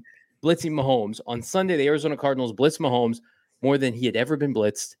blitzing Mahomes. On Sunday, the Arizona Cardinals blitzed Mahomes more than he had ever been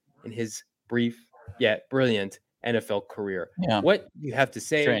blitzed in his brief yet brilliant NFL career. Yeah. What you have to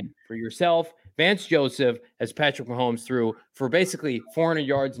say for yourself, Vance Joseph, as Patrick Mahomes threw for basically 400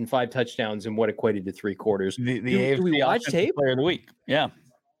 yards and 5 touchdowns in what equated to 3 quarters. Do we watch tape? Player of the week. Yeah.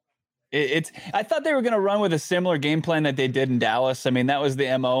 I thought they were going to run with a similar game plan that they did in Dallas. I mean, that was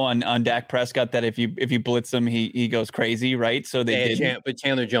the MO on Dak Prescott, that if you blitz him, he goes crazy, right? So they did. But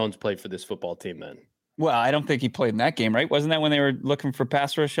Chandler Jones played for this football team then. Well, I don't think he played in that game, right? Wasn't that when they were looking for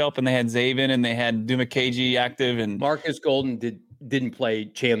pass rush help and they had Zaven and they had Dumakaji active and Marcus Golden didn't play.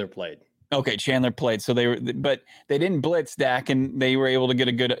 Chandler played. Okay, Chandler played. So but they didn't blitz Dak and they were able to get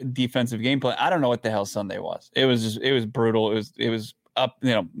a good defensive game plan. I don't know what the hell Sunday was. It was brutal. It was up,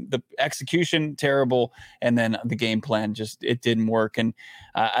 the execution terrible, and then the game plan it didn't work. And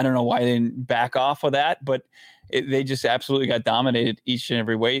I don't know why they didn't back off of that, but they just absolutely got dominated each and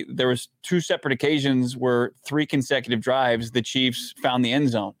every way. There was 2 separate occasions where 3 consecutive drives the Chiefs found the end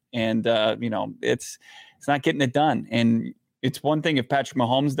zone, and it's not getting it done. And it's one thing if Patrick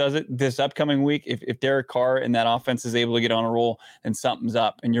Mahomes does it this upcoming week. If Derek Carr and that offense is able to get on a roll, then something's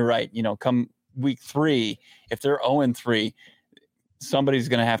up. And you're right. Come week 3, if they're 0-3. Somebody's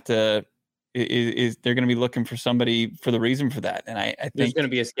going to have to they're going to be looking for somebody for the reason for that. And I think there's going to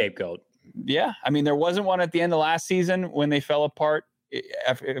be a scapegoat. Yeah. I mean, there wasn't one at the end of last season when they fell apart.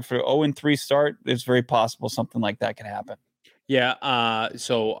 If an 0-3 start, it's very possible something like that could happen. Yeah.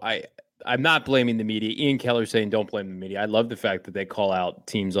 So I'm not blaming the media. Ian Keller saying don't blame the media. I love the fact that they call out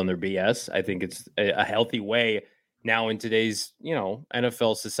teams on their BS. I think it's a healthy way now in today's,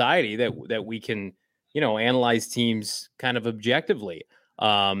 NFL society that we can, analyze teams kind of objectively.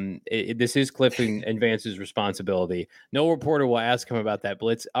 This is Cliff and Vance's responsibility. No reporter will ask him about that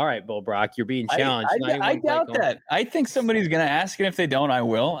blitz. All right, Bill Brock, you're being challenged. I doubt that. I think somebody's going to ask it. If they don't, I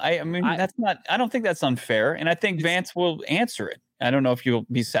will. I don't think that's unfair. And I think Vance will answer it. I don't know if you'll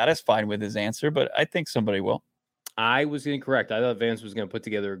be satisfied with his answer, but I think somebody will. I was incorrect. I thought Vance was going to put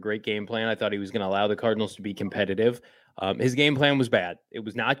together a great game plan. I thought he was going to allow the Cardinals to be competitive. His game plan was bad. It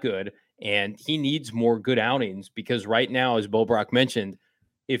was not good. And he needs more good outings because right now, as Bo Brock mentioned,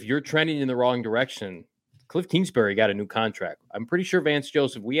 if you're trending in the wrong direction, Cliff Kingsbury got a new contract. I'm pretty sure Vance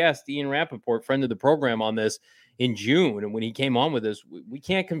Joseph, we asked Ian Rappaport, friend of the program, on this in June. And when he came on with us, we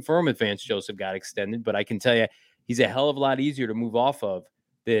can't confirm if Vance Joseph got extended, but I can tell you he's a hell of a lot easier to move off of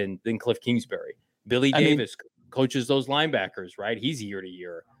than Cliff Kingsbury. Billy Davis coaches those linebackers, right? He's year to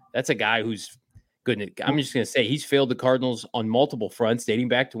year. That's a guy who's good. I'm just going to say he's failed the Cardinals on multiple fronts dating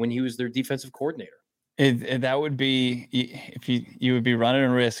back to when he was their defensive coordinator. That would be if you would be running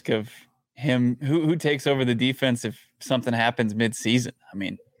a risk of him who takes over the defense if something happens mid-season. I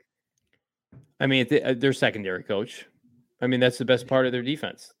mean, their secondary coach. I mean, that's the best part of their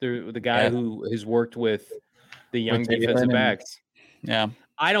defense. They're the guy who has worked with the young defensive backs. Yeah.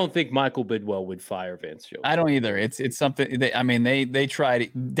 I don't think Michael Bidwell would fire Vance Joseph. I don't either. It's something they tried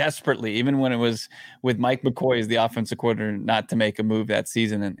desperately, even when it was with Mike McCoy as the offensive coordinator, not to make a move that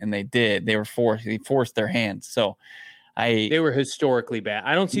season, and they did. They forced their hands. So they were historically bad.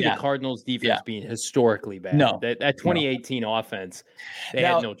 I don't see the Cardinals defense being historically bad. No. That 2018 offense, they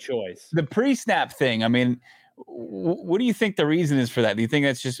had no choice. The pre-snap thing, I mean, what do you think the reason is for that? Do you think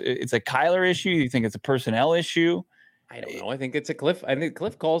it's a Kyler issue? Do you think it's a personnel issue? I don't know. I think it's a Cliff. I think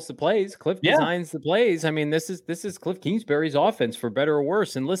Cliff calls the plays. Cliff designs the plays. I mean, this is Cliff Kingsbury's offense, for better or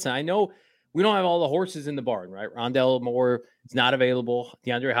worse. And listen, I know we don't have all the horses in the barn, right? Rondell Moore is not available.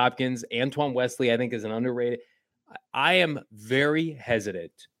 DeAndre Hopkins, Antoine Wesley, I think, is an underrated. I am very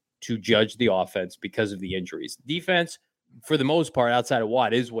hesitant to judge the offense because of the injuries. Defense, for the most part, outside of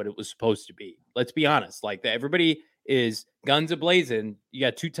Watt, is what it was supposed to be. Let's be honest. Like, everybody is guns a-blazing. You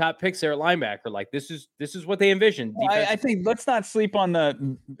got 2 top picks there at linebacker. Like, this is what they envisioned. I think let's not sleep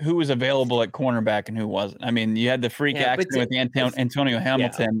on who was available at cornerback and who wasn't. I mean, you had the freak accident with Antonio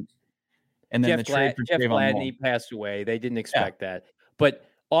Hamilton, and then the trade for Jeff Gladney passed away. They didn't expect that. But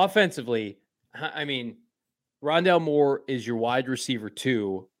offensively, I mean, Rondell Moore is your wide receiver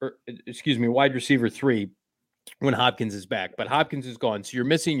 3 when Hopkins is back. But Hopkins is gone. So you're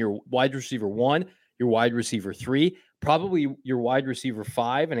missing your wide receiver 1, your wide receiver 3, probably your wide receiver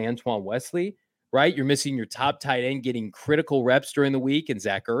 5 and Antoine Wesley. right? You're missing your top tight end getting critical reps during the week in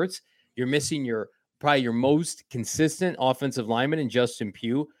Zach Ertz. You're missing probably your most consistent offensive lineman in Justin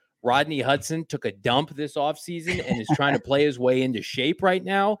Pugh. Rodney Hudson took a dump this offseason and is trying to play his way into shape right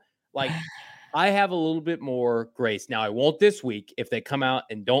now. Like, I have a little bit more grace. Now, I won't this week if they come out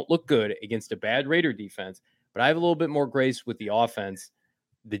and don't look good against a bad Raider defense, but I have a little bit more grace with the offense.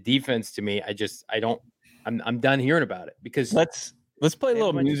 The defense, to me, I'm done hearing about it because let's play a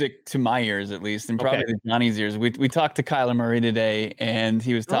little music to my ears, at least, and probably to Johnny's ears. We talked to Kyler Murray today, and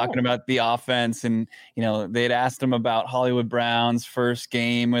he was talking about the offense, and they had asked him about Hollywood Brown's first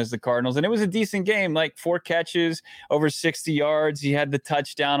game as the Cardinals, and it was a decent game, like 4 catches, over 60 yards. He had the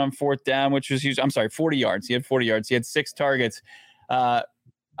touchdown on 4th down, which was huge. I'm sorry, 40 yards. He had 40 yards. He had 6 targets. I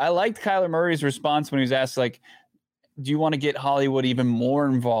liked Kyler Murray's response when he was asked, like, do you want to get Hollywood even more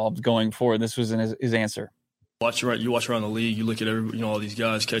involved going forward? This was his answer. You watch around the league, you look at all these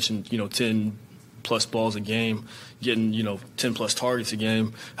guys catching, 10 plus balls a game, getting, 10 plus targets a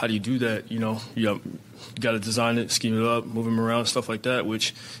game. How do you do that? You got to design it, scheme it up, move him around, stuff like that,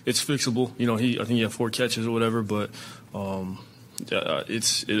 which it's fixable. I think he had 4 catches or whatever, but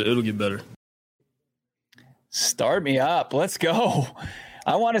it'll get better. Start me up. Let's go.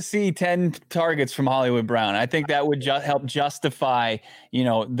 I want to see 10 targets from Hollywood Brown. I think that would help justify,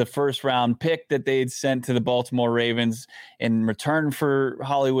 the first round pick that they had sent to the Baltimore Ravens in return for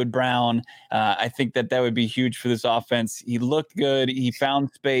Hollywood Brown. I think that would be huge for this offense. He looked good. He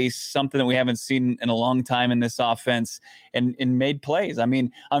found space, something that we haven't seen in a long time in this offense, and made plays. I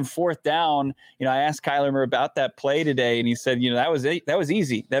mean, on 4th down, I asked Kyler Murray about that play today, and he said, that was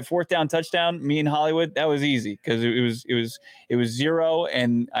easy. That 4th down touchdown, me and Hollywood, that was easy because it was 0.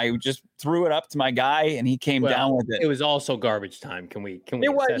 And I just threw it up to my guy, and he came down with it. It was also garbage time. Can we?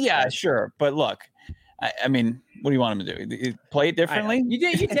 It was, yeah, that? Sure. But look, I mean, what do you want him to do? Play it differently? You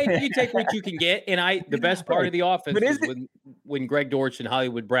take what you can get. And the best part of the offense was when Greg Dortch and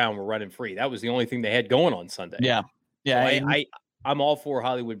Hollywood Brown were running free. That was the only thing they had going on Sunday. Yeah, yeah. So I'm all for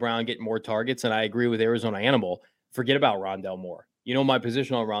Hollywood Brown getting more targets, and I agree with Arizona Animal. Forget about Rondell Moore. My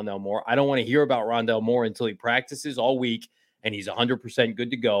position on Rondell Moore. I don't want to hear about Rondell Moore until he practices all week and he's 100%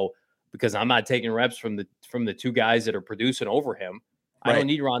 good to go, because I'm not taking reps from the 2 guys that are producing over him. Right. I don't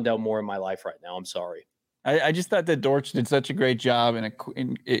need Rondell Moore in my life right now. I'm sorry. I just thought that Dortch did such a great job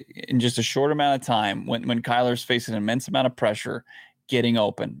in just a short amount of time when Kyler's facing an immense amount of pressure, getting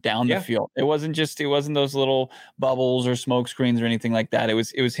open down the field. It wasn't those little bubbles or smoke screens or anything like that. It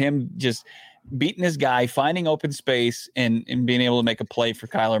was him just beating his guy, finding open space, and being able to make a play for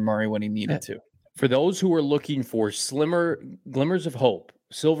Kyler Murray when he needed to. For those who are looking for slimmer glimmers of hope,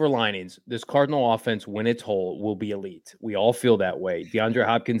 silver linings, this Cardinal offense, when it's whole, will be elite. We all feel that way. DeAndre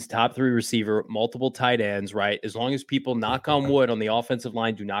Hopkins, top 3 receiver, multiple tight ends, right? As long as people, knock on wood, on the offensive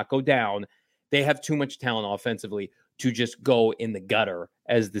line do not go down, they have too much talent offensively to just go in the gutter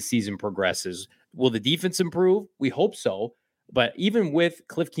as the season progresses. Will the defense improve? We hope so. But even with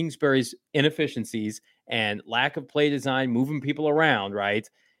Cliff Kingsbury's inefficiencies and lack of play design, moving people around, right?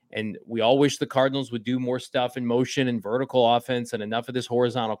 And we all wish the Cardinals would do more stuff in motion and vertical offense and enough of this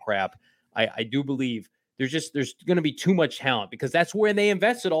horizontal crap. I do believe there's going to be too much talent, because that's where they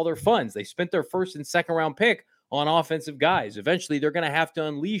invested all their funds. They spent their 1st and 2nd round pick on offensive guys. Eventually, they're going to have to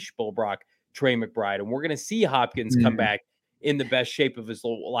unleash Bull Brock, Trey McBride, and we're going to see Hopkins come back in the best shape of his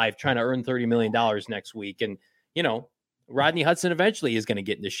life, trying to earn $30 million next week. And, Rodney Hudson eventually is going to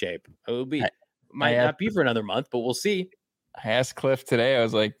get into shape. It might not be for another month, but we'll see. I asked Cliff today, I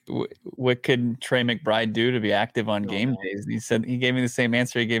was like, what could Trey McBride do to be active on game days? And he said, he gave me the same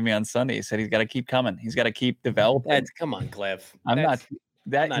answer he gave me on Sunday. He said, he's got to keep coming. He's got to keep developing. Come on, Cliff. Are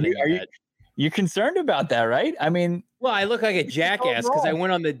you concerned about that, right? I mean, well, I look like a jackass because I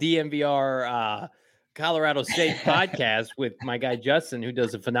went on the DMVR Colorado State podcast with my guy, Justin, who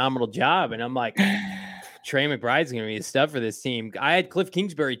does a phenomenal job. And I'm like, Trey McBride's going to be the stuff for this team. I had Cliff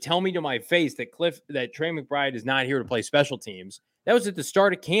Kingsbury tell me to my face that Trey McBride is not here to play special teams. That was at the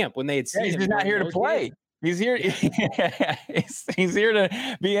start of camp when they had seen him. He's not here to play. Games. He's here. He's here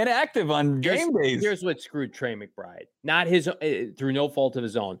to be inactive on game days. Here's what screwed Trey McBride. Not his through no fault of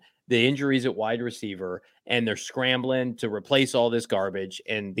his own. The injuries at wide receiver, and they're scrambling to replace all this garbage,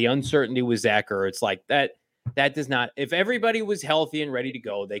 and the uncertainty with Zach Ertz, like that. That does not, if everybody was healthy and ready to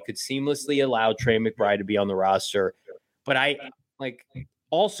go, they could seamlessly allow Trey McBride to be on the roster. But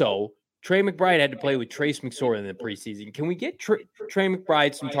also, Trey McBride had to play with Trace McSorley in the preseason. Can we get Trey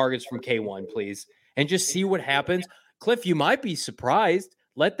McBride some targets from K1, please? And just see what happens? Cliff, you might be surprised.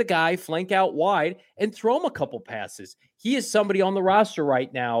 Let the guy flank out wide and throw him a couple passes. He is somebody on the roster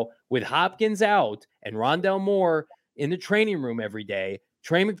right now with Hopkins out and Rondell Moore in the training room every day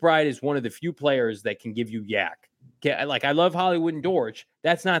Trey McBride is one of the few players that can give you yak. Like, I love Hollywood and Dortch.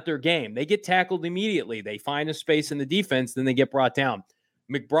 That's not their game. They get tackled immediately. They find a space in the defense, then they get brought down.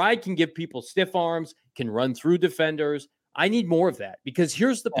 McBride can give people stiff arms, can run through defenders. I need more of that, because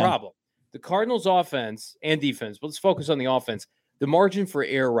here's the problem. The Cardinals offense and defense, but let's focus on the offense. The margin for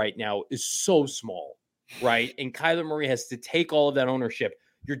error right now is so small, right? And Kyler Murray has to take all of that ownership.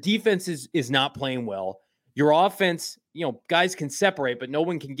 Your defense is not playing well. Your offense, guys can separate, but no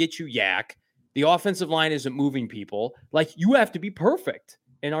one can get you yak. The offensive line isn't moving people. Like, you have to be perfect.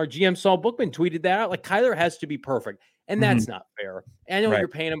 And our GM Saul Bookman tweeted that out. Like, Kyler has to be perfect. And that's not fair. And I know you're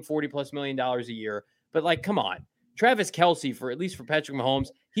paying him $40+ million a year, but, like, come on. Travis Kelce, for Patrick Mahomes,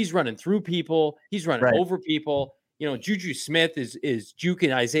 he's running through people. He's running over people. Juju Smith is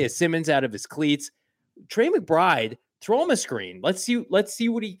juking Isaiah Simmons out of his cleats. Trey McBride, throw him a screen. Let's see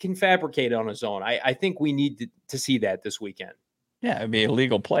what he can fabricate on his own. I think we need to see that this weekend. Yeah, it'd be a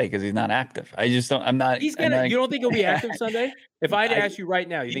legal play because he's not active. I just don't. I'm not. You don't think he'll be active Sunday? If I'd ask you right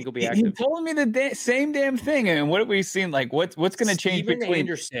now, you think he'll be active? He told me the same damn thing. And what have we seen? Like, what's going to change between between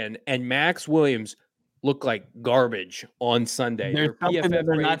Anderson and Max Williams? Look like garbage on Sunday. There's something that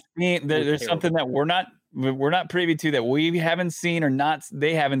they're not seeing. There's something that we're not privy to, that we haven't seen, or not.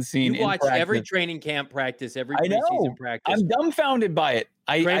 They haven't seen. You watch every training camp practice, every preseason practice. I'm dumbfounded by it.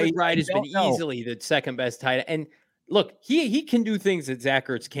 Trey McBride has been easily the second best tight end. And look, he can do things that Zach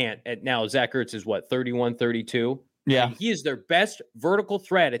Ertz can't. Now Zach Ertz is what, 31, 32? Yeah. And he is their best vertical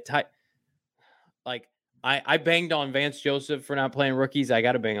threat at tight. Like, I banged on Vance Joseph for not playing rookies. I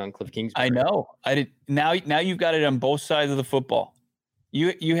got to bang on Cliff Kingsbury. I know. I did. Now you've got it on both sides of the football.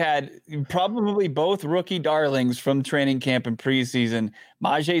 You had probably both rookie darlings from training camp and preseason.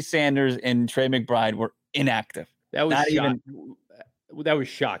 Najee Sanders and Trey McBride were inactive. That was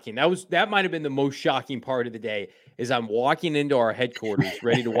shocking. That might have been the most shocking part of the day. Is I'm walking into our headquarters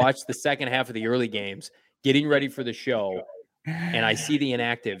ready to watch the second half of the early games, getting ready for the show. And I see the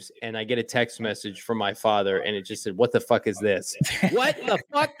inactives, and I get a text message from my father, and it just said, "What the fuck is this? What the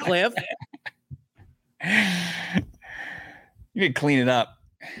fuck, Cliff?" You can clean it up.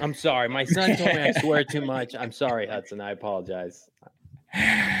 I'm sorry. My son told me I swear too much. I'm sorry, Hudson. I apologize.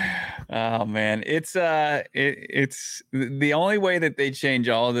 Oh man, it's the only way that they change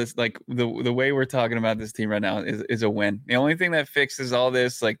all of this, like the way we're talking about this team right now, is a win. The only thing that fixes all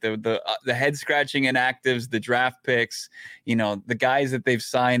this, like the head scratching inactives, the draft picks, the guys that they've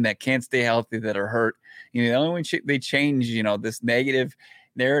signed that can't stay healthy, that are hurt. The only way they change, this negative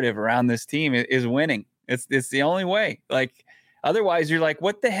narrative around this team is winning. It's the only way. Like, otherwise, you're like,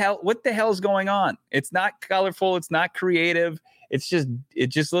 what the hell's going on? It's not colorful. It's not creative. It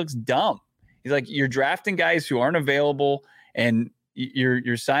just looks dumb. He's like, you're drafting guys who aren't available, and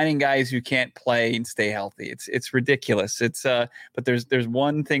you're signing guys who can't play and stay healthy. It's ridiculous. But there's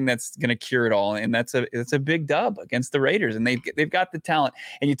one thing that's going to cure it all, and it's a big dub against the Raiders, and they've got the talent.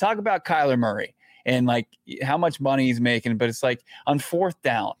 And you talk about Kyler Murray and like how much money he's making, but it's like on fourth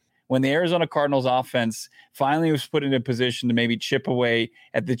down, when the Arizona Cardinals offense finally was put in a position to maybe chip away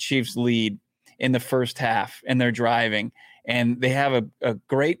at the Chiefs' lead in the first half, and they're driving, and they have a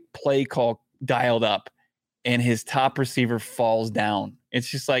great play call dialed up, and his top receiver falls down. It's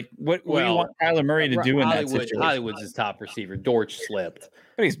just like, what do you want Kyler Murray to do in that situation? Hollywood's his top receiver. Dortch slipped.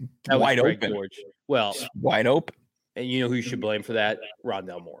 But he's wide open. Dortch. Well, wide open. And you know who you should blame for that?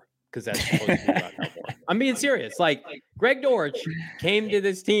 Rondell Moore. Because that's supposed to be Rondell Moore. I'm being serious. Like, Greg Dortch came to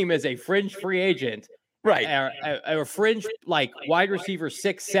this team as a fringe free agent. Right. A fringe, like, wide receiver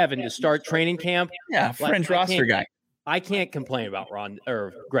 6'7" to start training camp. Yeah, fringe roster guy. I can't complain about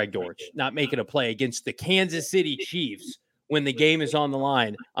Greg Dortch not making a play against the Kansas City Chiefs when the game is on the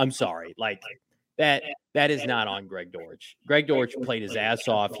line. I'm sorry. Like, that is not on Greg Dortch. Greg Dortch played his ass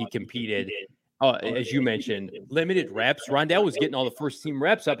off. He competed. As you mentioned, limited reps. Rondell was getting all the first-team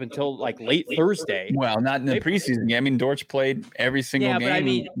reps up until, like, late Thursday. Well, not in the preseason game. I mean, Dortch played every single game. Yeah, but I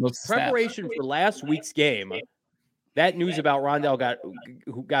mean, preparation for last week's game, that news about Rondell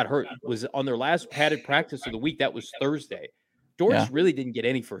who got hurt was on their last padded practice of the week. That was Thursday. Dortch really didn't get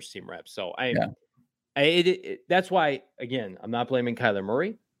any first-team reps. So, that's why, again, I'm not blaming Kyler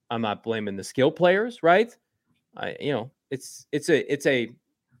Murray. I'm not blaming the skill players, right? It's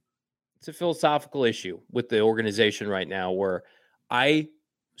a philosophical issue with the organization right now, where I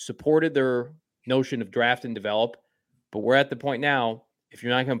supported their notion of draft and develop, but we're at the point now, if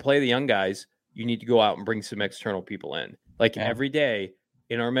you're not going to play the young guys, you need to go out and bring some external people in. Like every day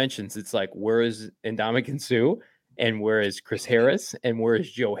in our mentions, it's like, where is Ndamukong Suh, and where is Chris Harris, and where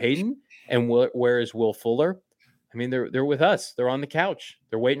is Joe Hayden, and where is Will Fuller? I mean, they're with us. They're on the couch.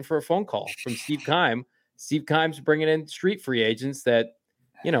 They're waiting for a phone call from Steve Keim. Steve Keim's bringing in street free agents that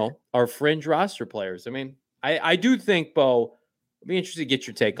our fringe roster players. I mean, I do think, Bo, I'd be interested to get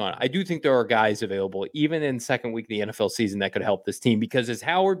your take on it. I do think there are guys available, even in second week of the NFL season, that could help this team because as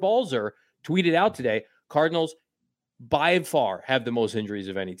Howard Balzer tweeted out today, Cardinals by far have the most injuries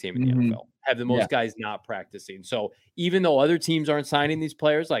of any team in the NFL, have the most guys not practicing. So even though other teams aren't signing these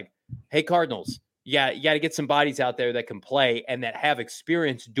players, like, hey, Cardinals, you got to get some bodies out there that can play and that have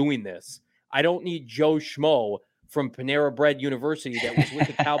experience doing this. I don't need Joe Schmo from Panera Bread University that was with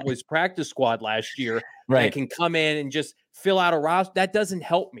the Cowboys practice squad last year that can come in and just fill out a roster. That doesn't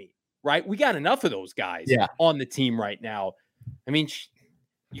help me, right? We got enough of those guys on the team right now. I mean,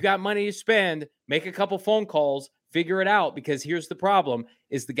 you got money to spend, make a couple phone calls, figure it out, because here's the problem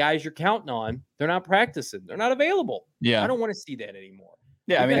is the guys you're counting on, they're not practicing. They're not available. Yeah. I don't want to see that anymore.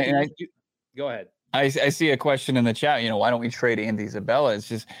 Yeah. Go ahead. I see a question in the chat, why don't we trade Andy Isabella? It's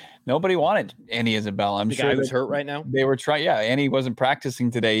just nobody wanted Andy Isabella. I'm sure he was hurt right now. They were trying. Yeah. Andy wasn't practicing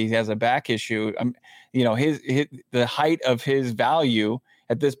today. He has a back issue. His the height of his value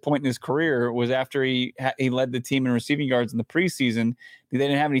at this point in his career was after he led the team in receiving yards in the preseason. They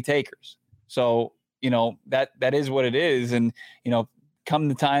didn't have any takers. So, that is what it is. And, come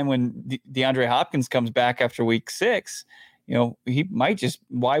the time when DeAndre Hopkins comes back after week 6, he might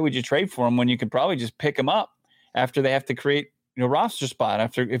why would you trade for him when you could probably just pick him up after they have to create, roster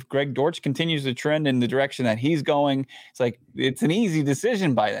spot if Greg Dortch continues to trend in the direction that he's going. It's an easy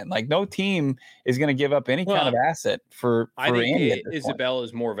decision by then. Like no team is going to give up any kind of asset for I think Andy Isabella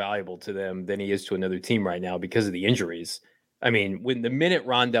is more valuable to them than he is to another team right now because of the injuries. I mean, when the minute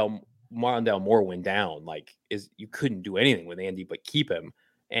Rondell Moore went down, you couldn't do anything with Andy but keep him.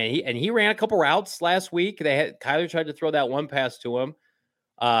 And he ran a couple routes last week. Kyler tried to throw that one pass to him.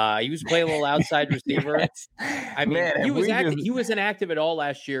 He was playing a little outside receiver. I mean, he was active. He wasn't active at all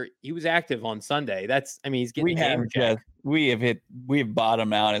last year. He was active on Sunday. He's getting we have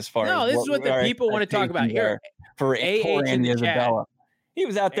bottomed out as far as. No, this is what the people want to talk about here. For Andy Isabella. He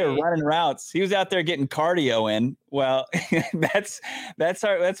was out there running routes. He was out there getting cardio in. Well, that's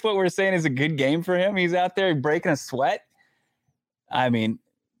what we're saying is a good game for him. He's out there breaking a sweat. I mean,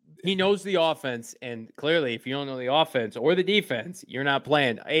 he knows the offense, and clearly, if you don't know the offense or the defense, you're not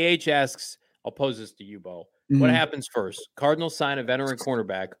playing. AH asks, I'll pose this to you, Bo. What happens first? Cardinals sign a veteran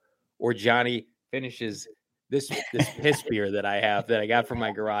cornerback, or Johnny finishes this piss beer that I got from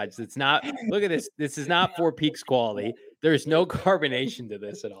my garage. It's not. Look at this. This is not Four Peaks quality. There's no carbonation to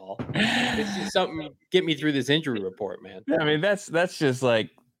this at all. It's just something get me through this injury report, man. I mean, that's just like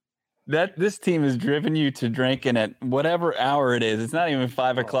that. This team has driven you to drinking at whatever hour it is. It's not even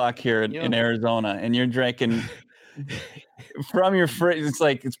 5 o'clock here in Arizona, and you're drinking from your fridge. It's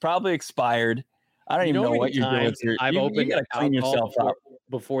it's probably expired. I don't even know what you're doing. I've opened. You gotta clean yourself up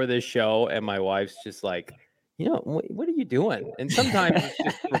before this show, and my wife's just like, what are you doing? And sometimes it's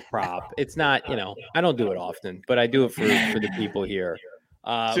just for prop. It's not, I don't do it often, but I do it for the people here.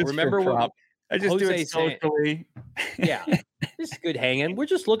 Remember when I just do it socially. Just good hanging. We're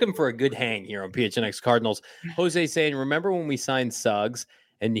just looking for a good hang here on PHNX Cardinals. Jose saying, remember when we signed Suggs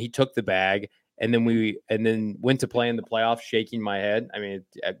and he took the bag and then went to play in the playoffs, shaking my head. I mean,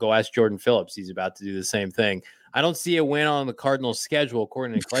 go ask Jordan Phillips. He's about to do the same thing. I don't see a win on the Cardinals schedule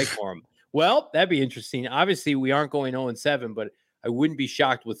according to Clay Quorum. Well, that'd be interesting. Obviously, we aren't going 0-7, but I wouldn't be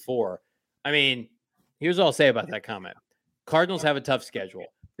shocked with 4. I mean, here's what I'll say about that comment. Cardinals have a tough schedule.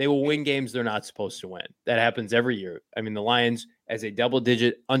 They will win games they're not supposed to win. That happens every year. I mean, the Lions, as a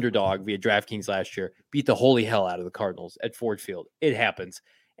double-digit underdog via DraftKings last year, beat the holy hell out of the Cardinals at Ford Field. It happens.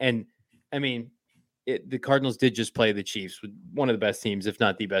 And, I mean, the Cardinals did just play the Chiefs, with one of the best teams, if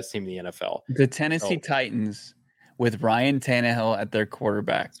not the best team in the NFL. The Tennessee Titans, with Ryan Tannehill at their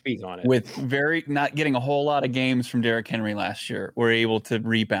quarterback, speak on it. With not getting a whole lot of games from Derrick Henry last year, were able to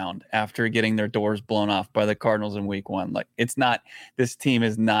rebound after getting their doors blown off by the Cardinals in week 1. This team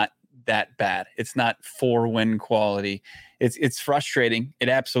is not that bad. It's not 4-win quality. It's frustrating. It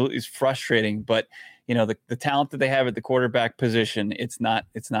absolutely is frustrating, but the talent that they have at the quarterback position, it's not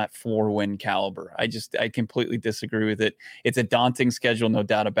 4-win caliber. I completely disagree with it. It's a daunting schedule, no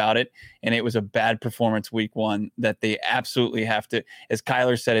doubt about it. And it was a bad performance week 1 that they absolutely have to, as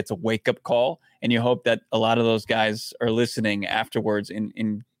Kyler said, it's a wake-up call. And you hope that a lot of those guys are listening afterwards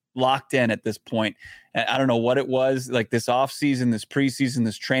in locked in at this point. I don't know what it was, like this offseason, this preseason,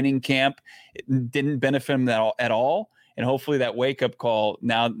 this training camp, it didn't benefit them at all. And hopefully that wake-up call,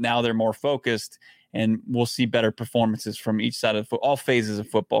 now they're more focused, and we'll see better performances from each side of all phases of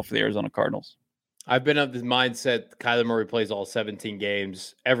football for the Arizona Cardinals. I've been of the mindset Kyler Murray plays all 17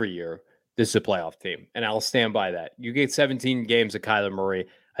 games every year. This is a playoff team, and I'll stand by that. You get 17 games of Kyler Murray,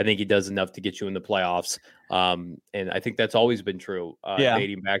 I think he does enough to get you in the playoffs. And I think that's always been true,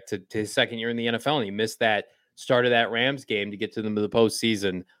 dating back to his second year in the NFL. And he missed that start of that Rams game to get to them to the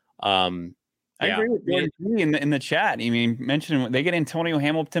postseason. I agree with Jordan G in the chat. I mean, mentioning when they get Antonio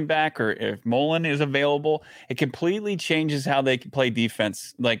Hamilton back, or if Mullen is available, it completely changes how they can play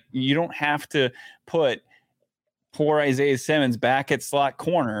defense. Like, you don't have to put poor Isaiah Simmons back at slot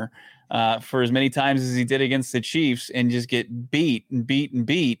corner for as many times as he did against the Chiefs and just get beat.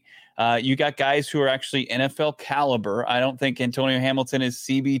 You got guys who are actually NFL caliber. I don't think Antonio Hamilton is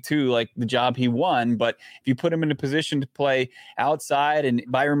CB2, like the job he won, but if you put him in a position to play outside and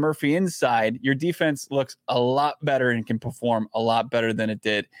Byron Murphy inside, your defense looks a lot better and can perform a lot better than it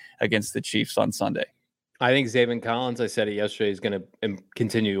did against the Chiefs on Sunday. I think Zaven Collins, I said it yesterday, is going to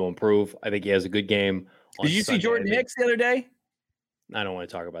continue to improve. I think he has a good game. Did you see Jordan Hicks the other day? I don't want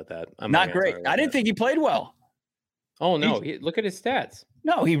to talk about that. I'm not great. I didn't think he played well. Oh, no. Look at his stats.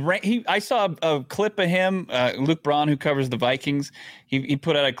 No, I saw a clip of him, Luke Braun, who covers the Vikings. He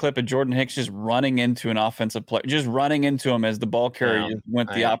put out a clip of Jordan Hicks just running into an offensive player, just running into him as the ball carrier just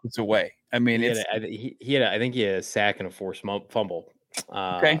went the opposite way. I mean, I think he had a sack and a forced fumble.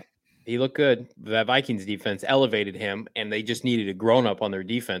 Okay. He looked good. That Vikings defense elevated him, and they just needed a grown-up on their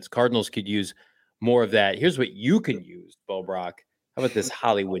defense. Cardinals could use more of that. Here's what you can use, Bo Brock. How about this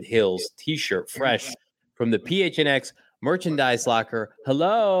Hollywood Hills T-shirt, fresh from the PHNX merchandise locker?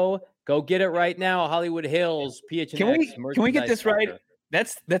 Hello, go get it right now. Hollywood Hills PHNX. Can we get this locker. Right?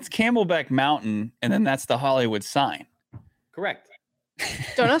 That's Camelback Mountain, and then that's the Hollywood sign. Correct.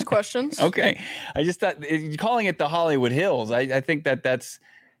 Don't ask questions. Okay, I just thought calling it the Hollywood Hills. I think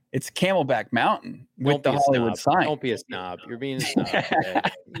it's Camelback Mountain with the Hollywood sign. Don't be a snob. You're being a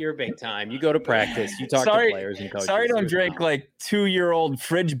snob. You're big time. You go to practice. You talk to players and coaches. Sorry, don't drink like 2-year-old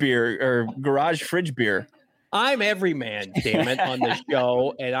fridge beer or garage fridge beer. I'm every man, damn it, on the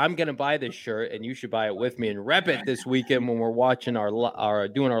show, and I'm gonna buy this shirt, and you should buy it with me and rep it this weekend when we're watching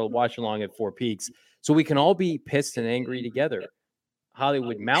doing our watch along at Four Peaks, so we can all be pissed and angry together.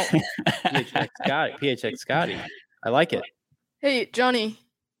 Hollywood Mountain, PHX Scotty. I like it. Hey, Johnny.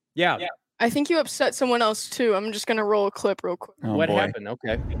 Yeah. I think you upset someone else too. I'm just gonna roll a clip real quick. What happened?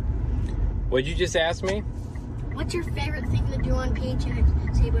 Okay. What'd you just ask me? What's your favorite thing to do on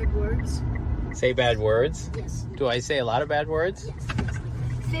PHNX? Say bad words. Say bad words? Yes. Do I say a lot of bad words?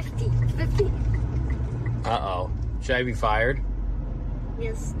 Yes. 50. Uh-oh. Should I be fired?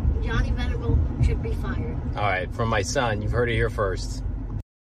 Yes. Johnny Venable should be fired. All right. From my son. You've heard it here first.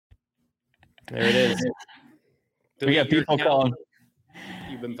 There it is. We got people calling.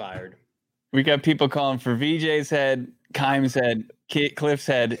 You've been fired. We got people calling for VJ's head, Kime's head, Cliff's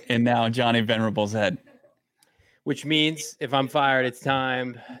head, and now Johnny Venerable's head. Which means if I'm fired, it's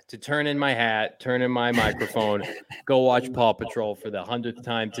time to turn in my hat, turn in my microphone, go watch Paw Patrol for the 100th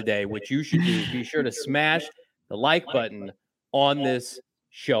time today, which you should do. Be sure to smash the like button on this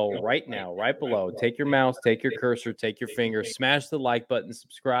show right now, right below. Take your mouse, take your cursor, take your finger, smash the like button,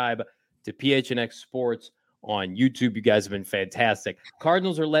 subscribe to PHNX Sports on YouTube. You guys have been fantastic.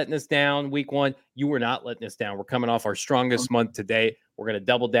 Cardinals are letting us down week 1. You were not letting us down. We're coming off our strongest month today. We're going to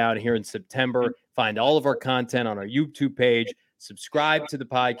double down here in September. Find all of our content on our YouTube page. Subscribe to the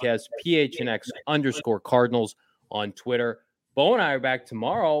podcast, PHNX_Cardinals on Twitter. Bo and I are back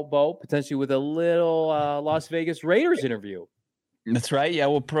tomorrow, Bo, potentially with a little Las Vegas Raiders interview. That's right. Yeah,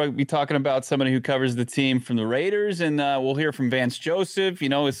 we'll probably be talking about somebody who covers the team from the Raiders, and we'll hear from Vance Joseph.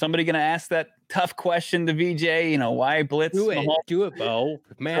 Is somebody going to ask that tough question to VJ? Why blitz? Do it, Bo.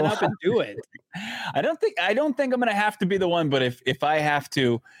 Man up and do it. I don't think I'm going to have to be the one, but if I have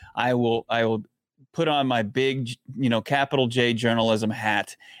to, I will put on my big, capital J journalism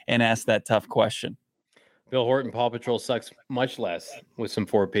hat and ask that tough question. Bill Horton, Paw Patrol sucks much less with some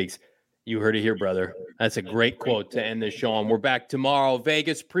Four Peaks. You heard it here, brother. That's a great quote to end the show on. We're back tomorrow.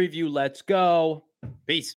 Vegas preview. Let's go. Peace.